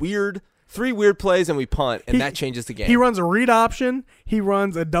does 3 weird plays and we punt, and that changes the game. He runs a read option, he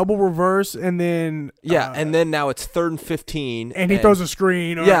runs a double reverse, and then and then now it's 3rd and 15, and he throws a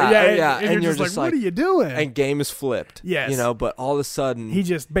screen. And you're just like, what are you doing? And game is flipped. Yes, but all of a sudden he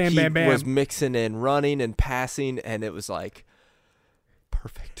just bam. was mixing in running and passing, and it was like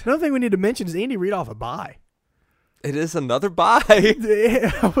perfect. Another thing we need to mention is Andy Reid off a bye. It is another bye.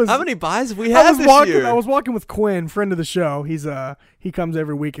 How many byes have we had this year? I was walking with Quinn, friend of the show. He comes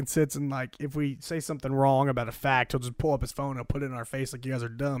every week and sits, and like if we say something wrong about a fact, he'll just pull up his phone and put it in our face like, you guys are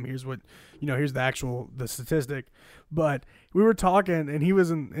dumb. Here's what here's the statistic. But we were talking, and he was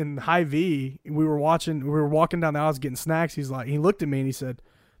in Hy-Vee. We were walking down the aisles getting snacks. He looked at me and he said,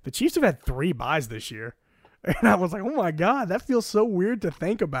 the Chiefs have had 3 byes this year. And I was like, oh, my God, that feels so weird to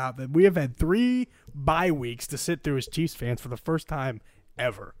think about, that we have had 3 bye weeks to sit through as Chiefs fans for the first time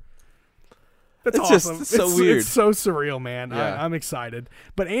ever. That's awesome. It's so weird. It's so surreal, man. Yeah. I'm excited.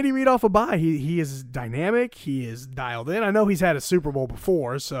 But Andy Reid off a bye, he is dynamic. He is dialed in. I know he's had a Super Bowl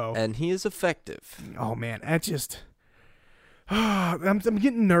before, so. And he is effective. Oh, man, that just – I'm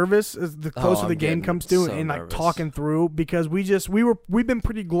getting nervous as the closer the game comes to, and like talking through, because we've been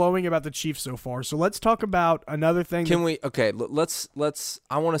pretty glowing about the Chiefs so far. So let's talk about another thing. Let's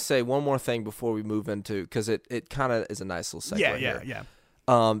I want to say one more thing before we move into, because it kind of is a nice little segue here.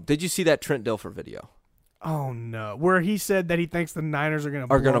 Yeah. Did you see that Trent Dilfer video? Oh no, where he said that he thinks the Niners are going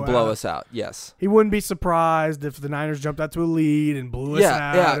to blow us out. Yes. He wouldn't be surprised if the Niners jumped out to a lead and blew us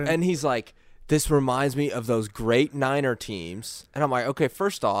out. Yeah, and he's like, this reminds me of those great Niner teams. And I'm like, okay,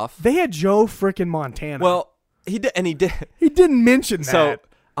 first off, they had Joe frickin' Montana. Well, he did. He didn't mention that. So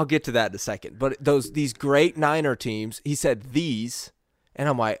I'll get to that in a second. But these great Niner teams, he said these, and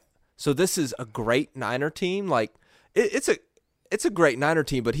I'm like, so this is a great Niner team? Like, it's a great Niner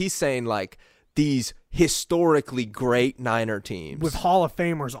team, but he's saying like these historically great Niner teams with Hall of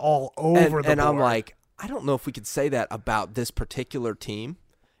Famers all over the board. And I'm like, I don't know if we could say that about this particular team.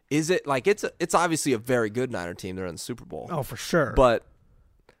 Is it like it's obviously a very good Niner team? They're in the Super Bowl. Oh, for sure. But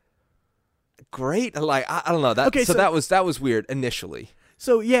great, like I don't know. That was weird initially.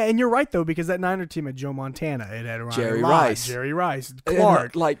 So yeah, and you're right though, because that Niner team had Joe Montana, it had Jerry Rice,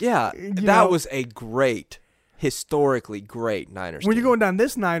 Clark. That was a great, historically great Niners. When you're going down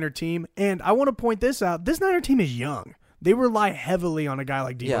this Niner team, and I want to point this out, this Niner team is young. They rely heavily on a guy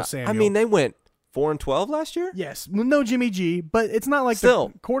like Deebo Samuel. I mean, they went 4-12 last year? Yes. No Jimmy G, but it's not like Still,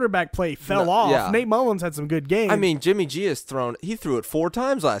 the quarterback play fell off. Yeah. Nate Mullins had some good games. I mean, Jimmy G he threw it 4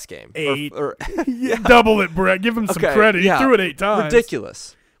 times last game. 8. Double it, Brett. Give him some credit. He threw it 8 times.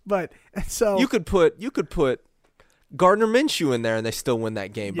 Ridiculous. But so you could put Gardner Minshew in there and they still win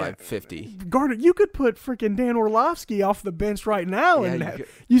that game by 50. Gardner, you could put freaking Dan Orlovsky off the bench right now, and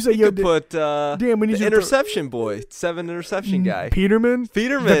you could put Dan, we need the interception boy, 7 interception guy, Peterman, the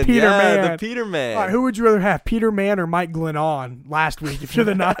Peter Man. All right, who would you rather have, Peterman or Mike Glenn on last week if you're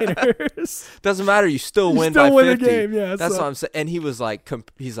the Niners? Doesn't matter, you still win by 50. The game, yeah. That's what I'm saying. And he was like,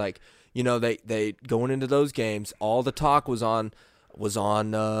 they going into those games, all the talk was on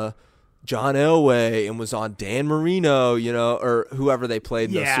John Elway and was on Dan Marino, or whoever they played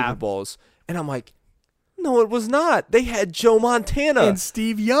in those Super Bowls. And I'm like, no, it was not. They had Joe Montana. And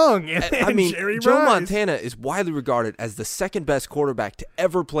Steve Young. And Jerry Joe Rice. Montana is widely regarded as the second best quarterback to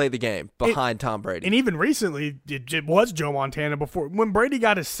ever play the game behind Tom Brady. And even recently, it was Joe Montana before. When Brady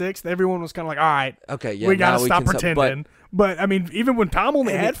got his 6th, everyone was kind of like, all right, we got to stop pretending. But, I mean, even when Tom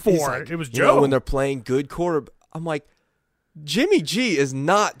only had 4, it was Joe. When they're playing good quarterback, I'm like, Jimmy G is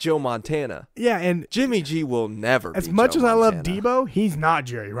not Joe Montana. Yeah, and Jimmy G will never as be much Joe as I love Montana. Deebo, he's not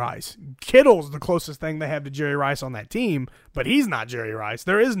Jerry Rice. Kittle's the closest thing they have to Jerry Rice on that team, but he's not Jerry Rice.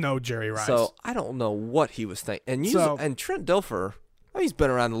 There is no Jerry Rice. So I don't know what he was thinking. And Trent Dilfer, He's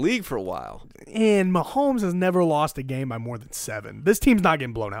been around the league for a while. And Mahomes has never lost a game by more than 7. This team's not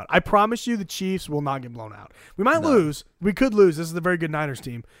getting blown out. I promise you the Chiefs will not get blown out. We might lose. We could lose. This is a very good Niners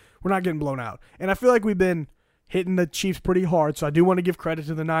team. We're not getting blown out. And I feel like we've been hitting the Chiefs pretty hard, so I do want to give credit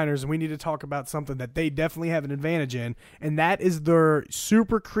to the Niners, and we need to talk about something that they definitely have an advantage in, and that is their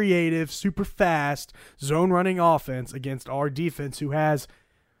super creative, super fast, zone-running offense against our defense, who has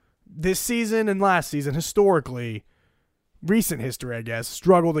this season and last season historically – recent history, I guess,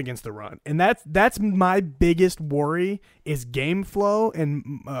 struggled against the run. And that's my biggest worry is game flow and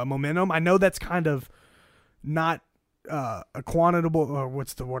momentum. I know that's kind of not a quantitable, or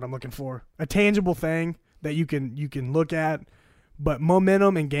what's the word I'm looking for? A tangible thing that you can look at. But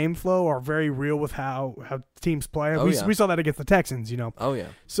momentum and game flow are very real with how teams play. We saw that against the Texans, Oh, yeah.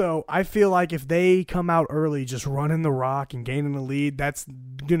 So I feel like if they come out early just running the rock and gaining the lead, that's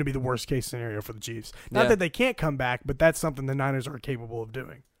going to be the worst-case scenario for the Chiefs. Not that they can't come back, but that's something the Niners are capable of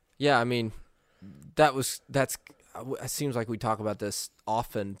doing. Yeah, I mean, it seems like we talk about this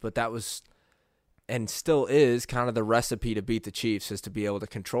often, but that was and still is kind of the recipe to beat the Chiefs is to be able to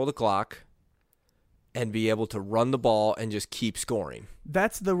control the clock and be able to run the ball and just keep scoring.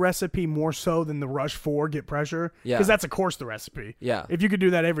 That's the recipe more so than the rush 4, get pressure. Yeah. Because that's, of course, the recipe. Yeah. If you could do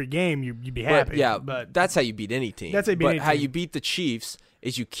that every game, you'd be happy. But that's how you beat any team. That's how you beat any team. How you beat the Chiefs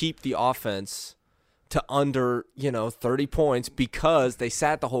is you keep the offense to under, 30 points because they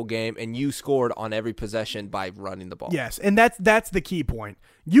sat the whole game and you scored on every possession by running the ball. Yes, and that's the key point.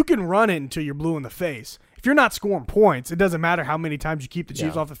 You can run it until you're blue in the face. If you're not scoring points, it doesn't matter how many times you keep the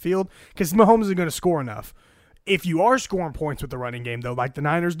Chiefs off the field because Mahomes is going to score enough. If you are scoring points with the running game, though, like the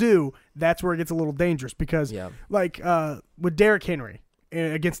Niners do, that's where it gets a little dangerous because, with Derrick Henry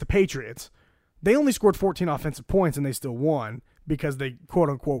against the Patriots, they only scored 14 offensive points and they still won because they,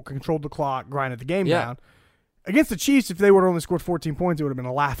 quote-unquote, controlled the clock, grinded the game down. Against the Chiefs, if they would have only scored 14 points, it would have been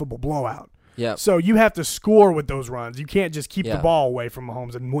a laughable blowout. Yeah. So you have to score with those runs. You can't just keep the ball away from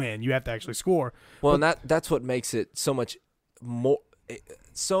Mahomes and win. You have to actually score. Well, and that's what makes it so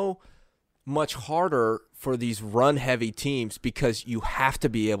much harder for these run-heavy teams because you have to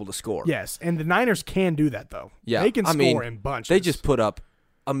be able to score. Yes, and the Niners can do that, though. Yeah. They can score in bunches. They just put up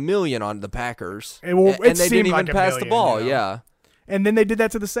 1 million on the Packers, and they didn't even pass the ball. Yeah. And then they did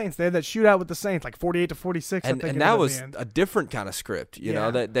that to the Saints. They had that shootout with the Saints, like 48-46. And that was a different kind of script, you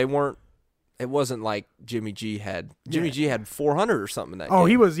know, that they weren't. It wasn't like Jimmy G had. Jimmy G had 400 or something in that game. Oh,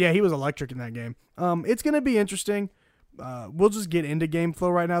 he was electric in that game. It's going to be interesting. We'll just get into game flow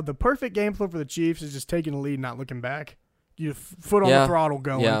right now. The perfect game flow for the Chiefs is just taking the lead, not looking back. You foot on the throttle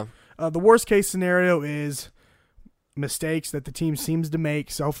going. Yeah. The worst case scenario is mistakes that the team seems to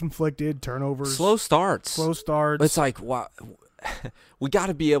make, self-inflicted turnovers, slow starts. It's like, wow, we got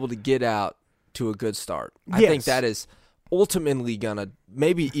to be able to get out to a good start. Yes. I think that is ultimately gonna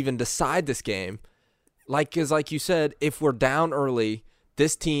maybe even decide this game. Like you said, if we're down early,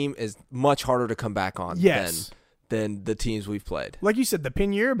 this team is much harder to come back on than the teams we've played. Like you said, the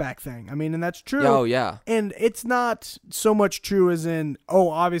pin your ear back thing. I mean, and that's true. Oh, yeah. And it's not so much true as in,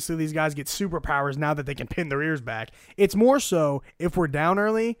 obviously these guys get superpowers now that they can pin their ears back. It's more so if we're down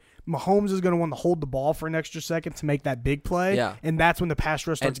early, Mahomes is going to want to hold the ball for an extra second to make that big play. Yeah. And that's when the pass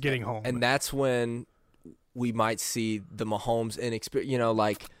rush starts getting home. And that's when we might see the Mahomes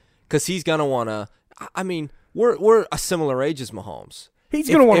inexperience, because he's going to want to. I mean, we're a similar age as Mahomes. He's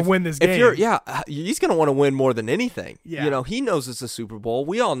going to want to win this game. He's going to want to win more than anything. Yeah. He knows it's a Super Bowl.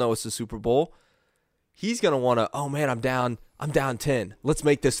 We all know it's a Super Bowl. He's going to want to, oh man, I'm down 10. Let's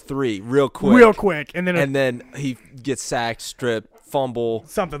make this 3 real quick. And then he gets sacked, stripped, fumble.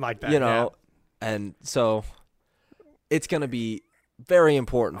 Something like that. And so it's going to be very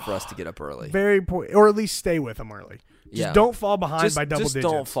important for us to get up early. Very important, or at least stay with them early. Just don't fall behind by double digits. Just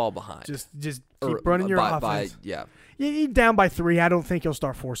don't fall behind. Just keep running your offense. He's down by 3. I don't think he'll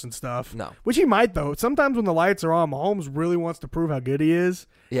start forcing stuff. No. Which he might, though. Sometimes when the lights are on, Mahomes really wants to prove how good he is.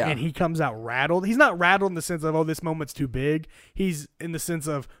 Yeah. And he comes out rattled. He's not rattled in the sense of, this moment's too big. He's in the sense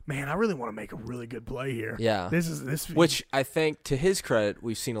of, man, I really want to make a really good play here. Yeah. Which I think, to his credit,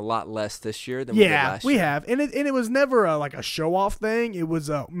 we've seen a lot less this year than we did last year. Yeah, we have. And it was never a show-off thing. It was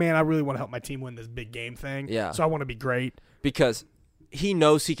man, I really want to help my team win this big game thing. Yeah. So I want to be great. Because he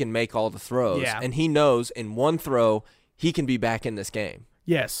knows he can make all the throws. Yeah. And he knows in one throw he can be back in this game.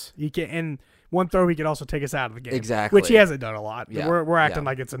 Yes, he can. And one throw, he could also take us out of the game. Exactly. Which he hasn't done a lot. Yeah. We're acting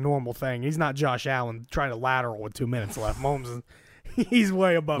like it's a normal thing. He's not Josh Allen trying to lateral with 2 minutes left. Mahomes he's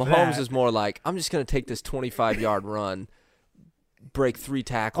way above that. Mahomes is more like, I'm just going to take this 25-yard run, break 3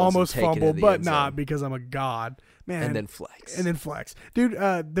 tackles, almost and take fumble, it into the but end zone. not because I'm a god. Man, and then flex. Dude,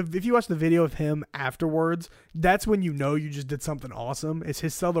 if you watch the video of him afterwards, that's when you know you just did something awesome. It's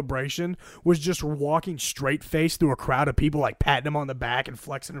his celebration was just walking straight face through a crowd of people, like patting him on the back and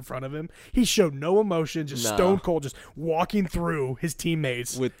flexing in front of him. He showed no emotion, just stone cold, just walking through his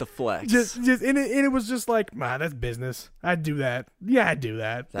teammates. With the flex. And it was just like, that's business. I'd do that. Yeah, I'd do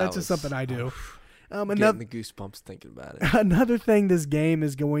that. That's just something I do. Getting the goosebumps thinking about it. Another thing this game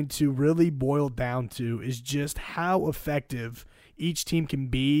is going to really boil down to is just how effective each team can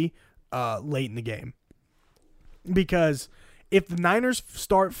be late in the game. Because if the Niners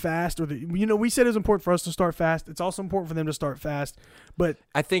start fast, we said it was important for us to start fast. It's also important for them to start fast. But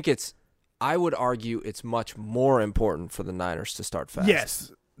I would argue it's much more important for the Niners to start fast.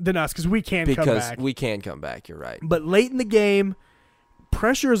 Yes, than us, because we can come back. Because we can come back, you're right. But late in the game,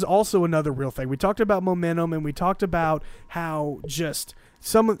 pressure is also another real thing. We talked about momentum, and we talked about how just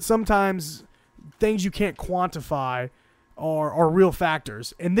sometimes things you can't quantify are real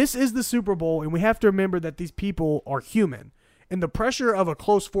factors. And this is the Super Bowl, and we have to remember that these people are human. And the pressure of a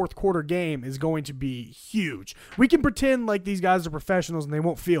close fourth quarter game is going to be huge. We can pretend like these guys are professionals and they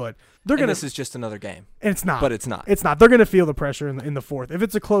won't feel it. This is just another game. And it's not. But it's not. It's not. They're going to feel the pressure in the fourth. If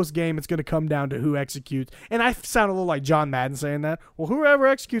it's a close game, it's going to come down to who executes. And I sound a little like John Madden saying that. Well, whoever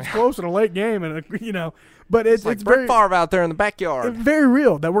executes close in a late game, and but it's like very Brett Favre out there in the backyard. Very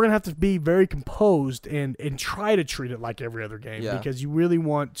real that we're going to have to be very composed and try to treat it like every other game because you really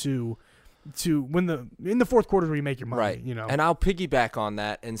want to win in the fourth quarter where you make your money, right? And I'll piggyback on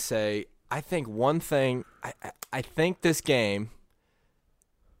that and say I think one thing I think this game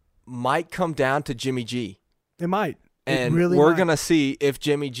might come down to Jimmy G. It might, and we're gonna see if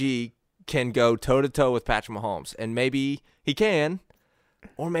Jimmy G can go toe to toe with Patrick Mahomes, and maybe he can,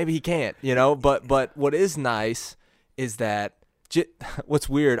 or maybe he can't. But what is nice is that what's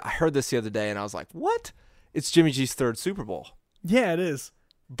weird. I heard this the other day, and I was like, "What? It's Jimmy G's third Super Bowl." Yeah, it is.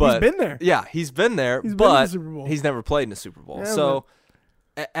 But he's been there. Yeah, he's been there, but he's never played in a Super Bowl. Yeah, so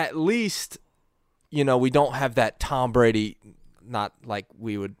at least, we don't have that Tom Brady, not like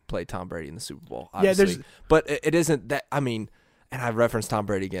we would play Tom Brady in the Super Bowl, obviously. Yeah, but it isn't that, and I referenced Tom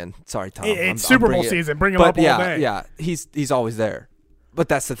Brady again. Sorry, Tom. It's Super Bowl season. Bring him up all day. Yeah, he's always there. But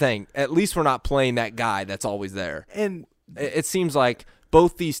that's the thing. At least we're not playing that guy that's always there. And it seems like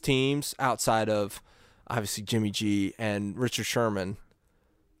both these teams, outside of, obviously, Jimmy G and Richard Sherman,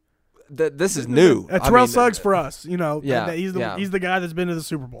 this is new. Terrell Suggs for us, Yeah, he's the guy that's been to the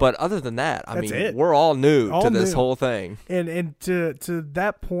Super Bowl. But other than that, we're all new to this whole thing. And to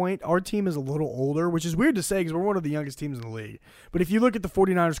that point, our team is a little older, which is weird to say because we're one of the youngest teams in the league. But if you look at the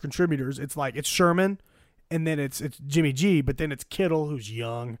 49ers contributors, it's like it's Sherman, and then it's Jimmy G, but then it's Kittle, who's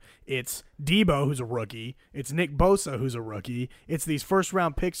young. It's Debo, who's a rookie. It's Nick Bosa, who's a rookie. It's these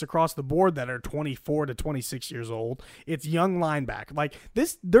first-round picks across the board that are 24 to 26 years old. It's young linebacker. Like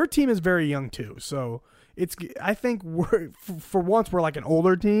their team is very young too. So I think for once we're like an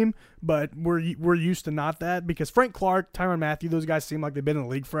older team, but we're used to not that because Frank Clark, Tyrann Mathieu, those guys seem like they've been in the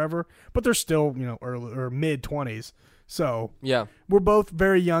league forever, but they're still early or mid-20s. So yeah, we're both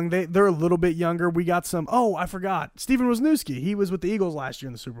very young. They're a little bit younger. We got some. Oh, I forgot. Steven Wisniewski. He was with the Eagles last year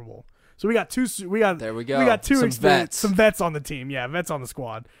in the Super Bowl. So we got two. There we go. We got some vets on the team. Yeah, vets on the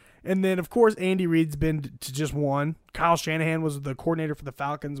squad. And then of course Andy Reid's been to just one. Kyle Shanahan was the coordinator for the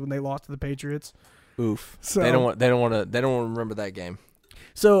Falcons when they lost to the Patriots. Oof. So they don't want to remember that game.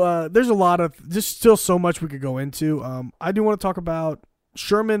 So there's a lot of just still so much we could go into. I do want to talk about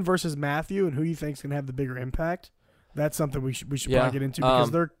Sherman versus Mathieu and who you think's gonna have the bigger impact. That's something we should probably get into because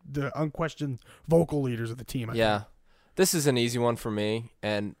they're the unquestioned vocal leaders of the team. I think. This is an easy one for me,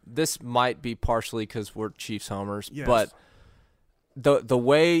 and this might be partially because we're Chiefs homers. Yes. But the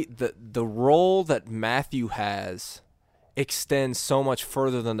way the role that Mathieu has extends so much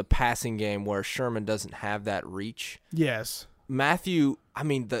further than the passing game, where Sherman doesn't have that reach. Yes, Mathieu.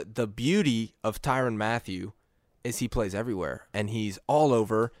 The beauty of Tyrann Mathieu is he plays everywhere, and he's all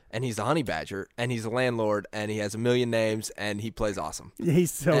over, and he's a honey badger, and he's a landlord, and he has a million names, and he plays awesome.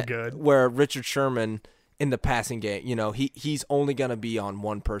 He's so good. Where Richard Sherman in the passing game, he's only going to be on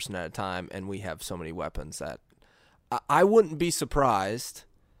one person at a time, and we have so many weapons that I wouldn't be surprised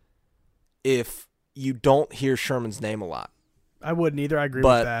if you don't hear Sherman's name a lot. I wouldn't either. I agree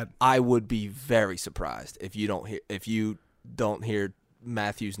with that. I would be very surprised if you don't hear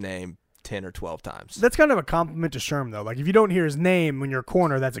Mathieu's name 10 or 12 times. That's kind of a compliment to Sherman, though. Like, if you don't hear his name when you're a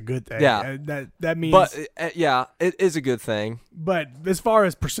corner, that's a good thing. Yeah. That means... But, it is a good thing. But as far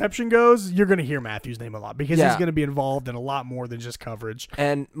as perception goes, you're going to hear Mathieu's name a lot because he's going to be involved in a lot more than just coverage.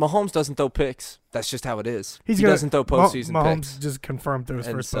 And Mahomes doesn't throw picks. That's just how it is. He doesn't throw postseason picks. Mahomes just confirmed through his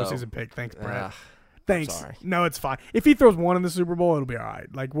first postseason pick. Thanks, Brett. Thanks. I'm sorry. No, it's fine. If he throws one in the Super Bowl, it'll be all right.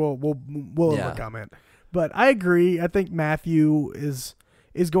 Like we'll overcome it. But I agree. I think Matthew is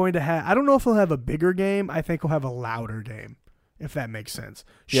going to have. I don't know if he'll have a bigger game. I think he'll have a louder game, if that makes sense.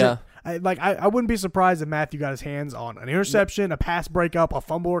 Yeah. I wouldn't be surprised if Matthew got his hands on an interception, a pass breakup, a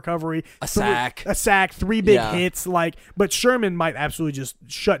fumble recovery, a sack, 3 big hits. But Sherman might absolutely just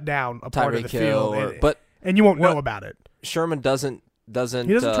shut down a part of the field, and you won't know about it. Sherman doesn't. He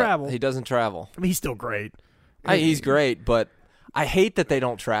doesn't travel. He doesn't travel. I mean, he's still great. He's great, but I hate that they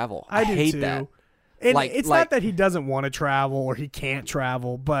don't travel. I hate too. that. And it's not that he doesn't want to travel or he can't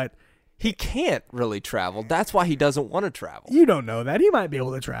travel, but he can't really travel. That's why he doesn't want to travel. You don't know that. He might be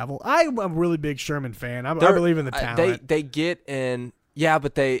able to travel. I'm a really big Sherman fan. I believe in the talent. They get in,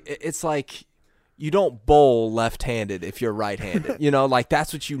 but it's like you don't bowl left-handed if you're right-handed. Like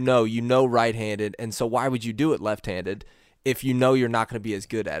that's what you know right-handed, and so why would you do it left-handed if you know you're not going to be as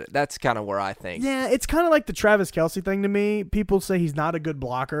good at it? That's kind of where I think. Yeah, it's kind of like the Travis Kelce thing to me. People say he's not a good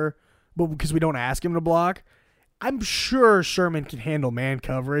blocker, but because we don't ask him to block. I'm sure Sherman can handle man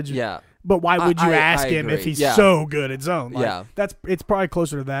coverage. Yeah. But why would you ask him if he's so good at zone? It's probably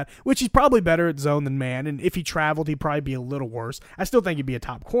closer to that, which he's probably better at zone than man. And if he traveled, he'd probably be a little worse. I still think he'd be a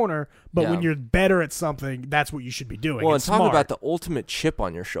top corner, but when you're better at something, that's what you should be doing. Well, and talk about the ultimate chip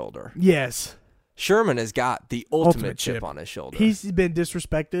on your shoulder. Yes. Sherman has got the ultimate chip on his shoulder. He's been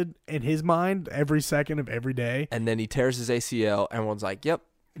disrespected in his mind every second of every day. And then he tears his ACL. Everyone's like, yep,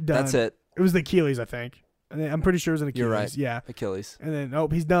 done. That's it. It was the Achilles, I think. I'm pretty sure it was an Achilles. You're right. Yeah. Achilles. And then,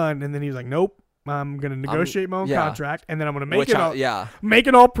 he's done. And then he was like, nope, I'm going to negotiate my own contract. And then I'm going to make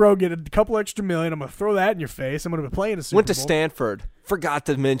an all-pro, get a couple extra million. I'm going to throw that in your face. I'm going to be playing a Super Bowl. Went to Stanford. Forgot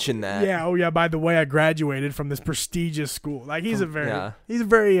to mention that. Yeah. Oh, yeah. By the way, I graduated from this prestigious school. Like, he's a very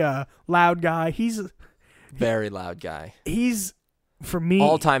loud guy. Very loud guy. He's, for me,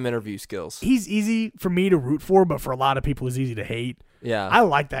 all-time interview skills. He's easy for me to root for, but for a lot of people, he's easy to hate. Yeah. I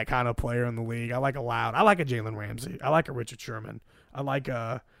like that kind of player in the league. I like a Jalen Ramsey. I like a Richard Sherman. I like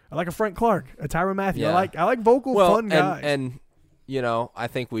a Frank Clark, a Tyrann Mathieu. Yeah. I like vocal, fun guys. And I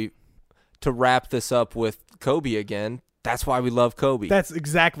think to wrap this up with Kobe again, that's why we love Kobe. That's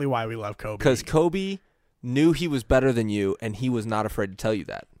exactly why we love Kobe. Because Kobe knew he was better than you, and he was not afraid to tell you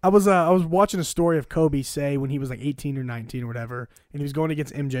that. I was watching a story of Kobe say when he was like 18 or 19 or whatever, and he was going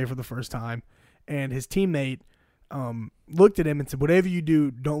against MJ for the first time, and his teammate looked at him and said, whatever you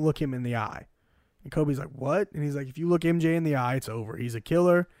do, don't look him in the eye. And Kobe's like, what? And he's like, if you look MJ in the eye, it's over. He's a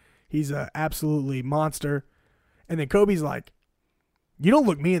killer. He's a absolutely monster. And then Kobe's like, you don't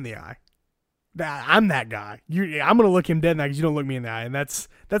look me in the eye. I'm that guy. I'm going to look him dead in the eye because you don't look me in the eye. And that's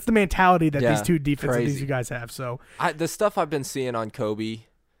the mentality that these two defensive these guys have. So the stuff I've been seeing on Kobe,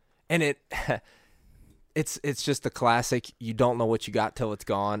 and it's just the classic. You don't know what you got till it's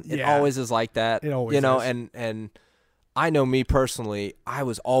gone. It always is like that. It always is. And I know me personally, I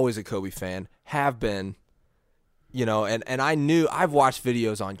was always a Kobe fan, have been, and I knew I've watched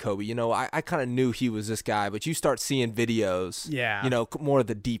videos on Kobe. I kind of knew he was this guy, but you start seeing videos, more of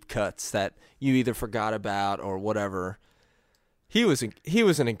the deep cuts that you either forgot about or whatever. He was an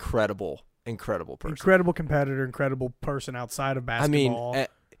incredible person. Incredible competitor, incredible person outside of basketball. I mean,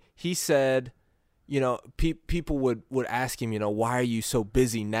 he said, people would ask him, why are you so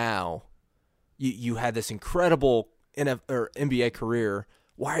busy now? You had this incredible NBA career.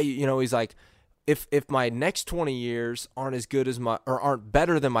 Why are you? He's like, if my next 20 years aren't as good as aren't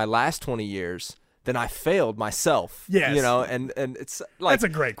better than my last 20 years, then I failed myself. Yes. And it's like that's a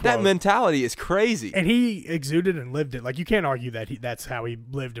great quote. That mentality is crazy. And he exuded and lived it. Like you can't argue that that's how he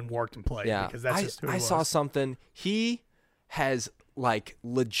lived and worked and played. Yeah. Because that's just who he was. I saw something. He has like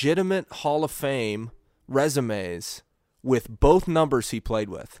legitimate Hall of Fame resumes with both numbers he played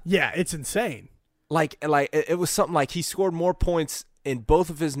with. Yeah, it's insane. Like it was something like he scored more points in both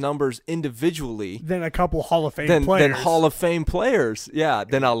of his numbers individually than a couple Hall of Fame players. Than Hall of Fame players. Yeah,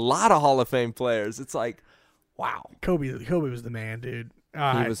 than a lot of Hall of Fame players. It's like, wow. Kobe was the man, dude.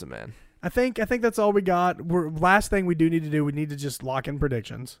 He was the man. I think that's all we got. Last thing we do need to do, we need to just lock in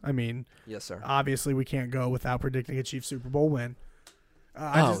predictions. I mean, yes, sir. Obviously, we can't go without predicting a Chiefs Super Bowl win.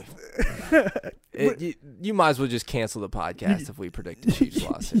 You might as well just cancel the podcast if we predict the Chiefs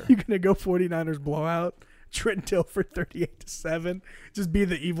loss here. You're gonna go 49ers blowout. Trent Dilfer 38-7. Just be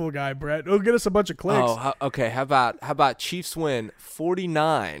the evil guy, Brett. It'll get us a bunch of clicks. Oh, okay. How about Chiefs win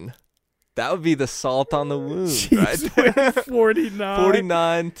 49? That would be the salt on the wound, Chiefs right? Win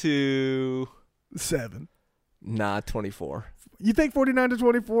 49. 49-7. 7. Nah, 24. You think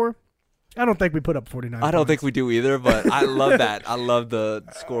 49-24? I don't think we put up 49 I don't points. think we do either, but I love that. I love the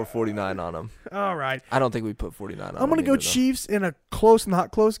score 49 on them. All right. I don't think we put 49 on them. I'm going to go either, Chiefs in a close,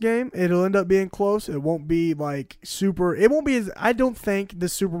 not close game. It'll end up being close. It won't be like super. It won't be as. I don't think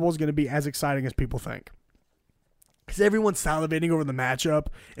this Super Bowl is going to be as exciting as people think. Because everyone's salivating over the matchup,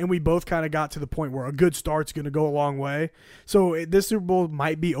 and we both kind of got to the point where a good start's going to go a long way. So this Super Bowl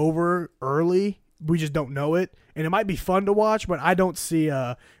might be over early. We just don't know it. And it might be fun to watch, but I don't see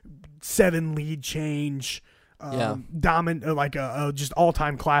a 7 lead change, dominant, like a just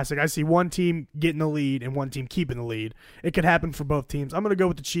all-time classic. I see one team getting the lead and one team keeping the lead. It could happen for both teams. I'm going to go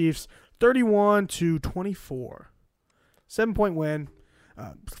with the Chiefs, 31-24. 7-point win.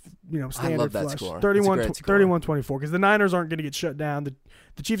 Standard I love that flush. score. 31-24, because the Niners aren't going to get shut down. The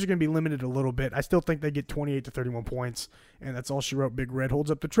Chiefs are going to be limited a little bit. I still think they get 28 to 31 points, and that's all she wrote. Big Red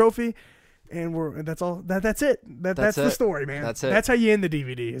holds up the trophy. And that's all. That's it. That's the story, man. That's it. That's how you end the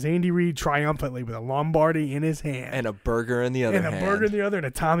DVD. Is Andy Reid triumphantly with a Lombardi in his hand and a burger in the other hand. And a burger in the other, and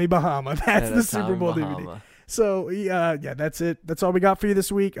a Tommy Bahama. That's and the Super Bowl DVD. So that's it. That's all we got for you this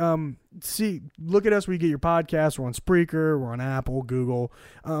week. Look at us where you get your podcasts. We're on Spreaker. We're on Apple, Google.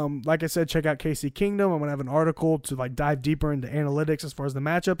 Like I said, check out KC Kingdom. I'm gonna have an article to dive deeper into analytics as far as the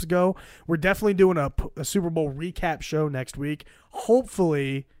matchups go. We're definitely doing a Super Bowl recap show next week.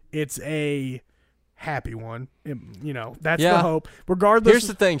 Hopefully, it's a happy one. That's the hope. Regardless, here's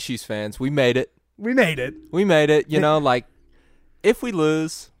the thing, Chiefs fans. We made it. We made it. If we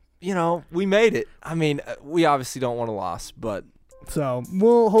lose, we made it. I mean, we obviously don't want a loss, but. So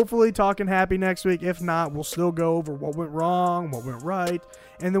we'll hopefully talking happy next week. If not, we'll still go over what went wrong, what went right,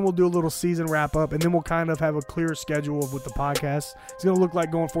 and then we'll do a little season wrap up, and then we'll kind of have a clear schedule of what the podcast is going to look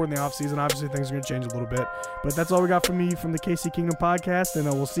like going forward in the offseason. Obviously, things are going to change a little bit, but that's all we got from me from the KC Kingdom podcast, and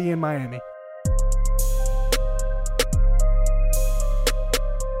we'll see you in Miami.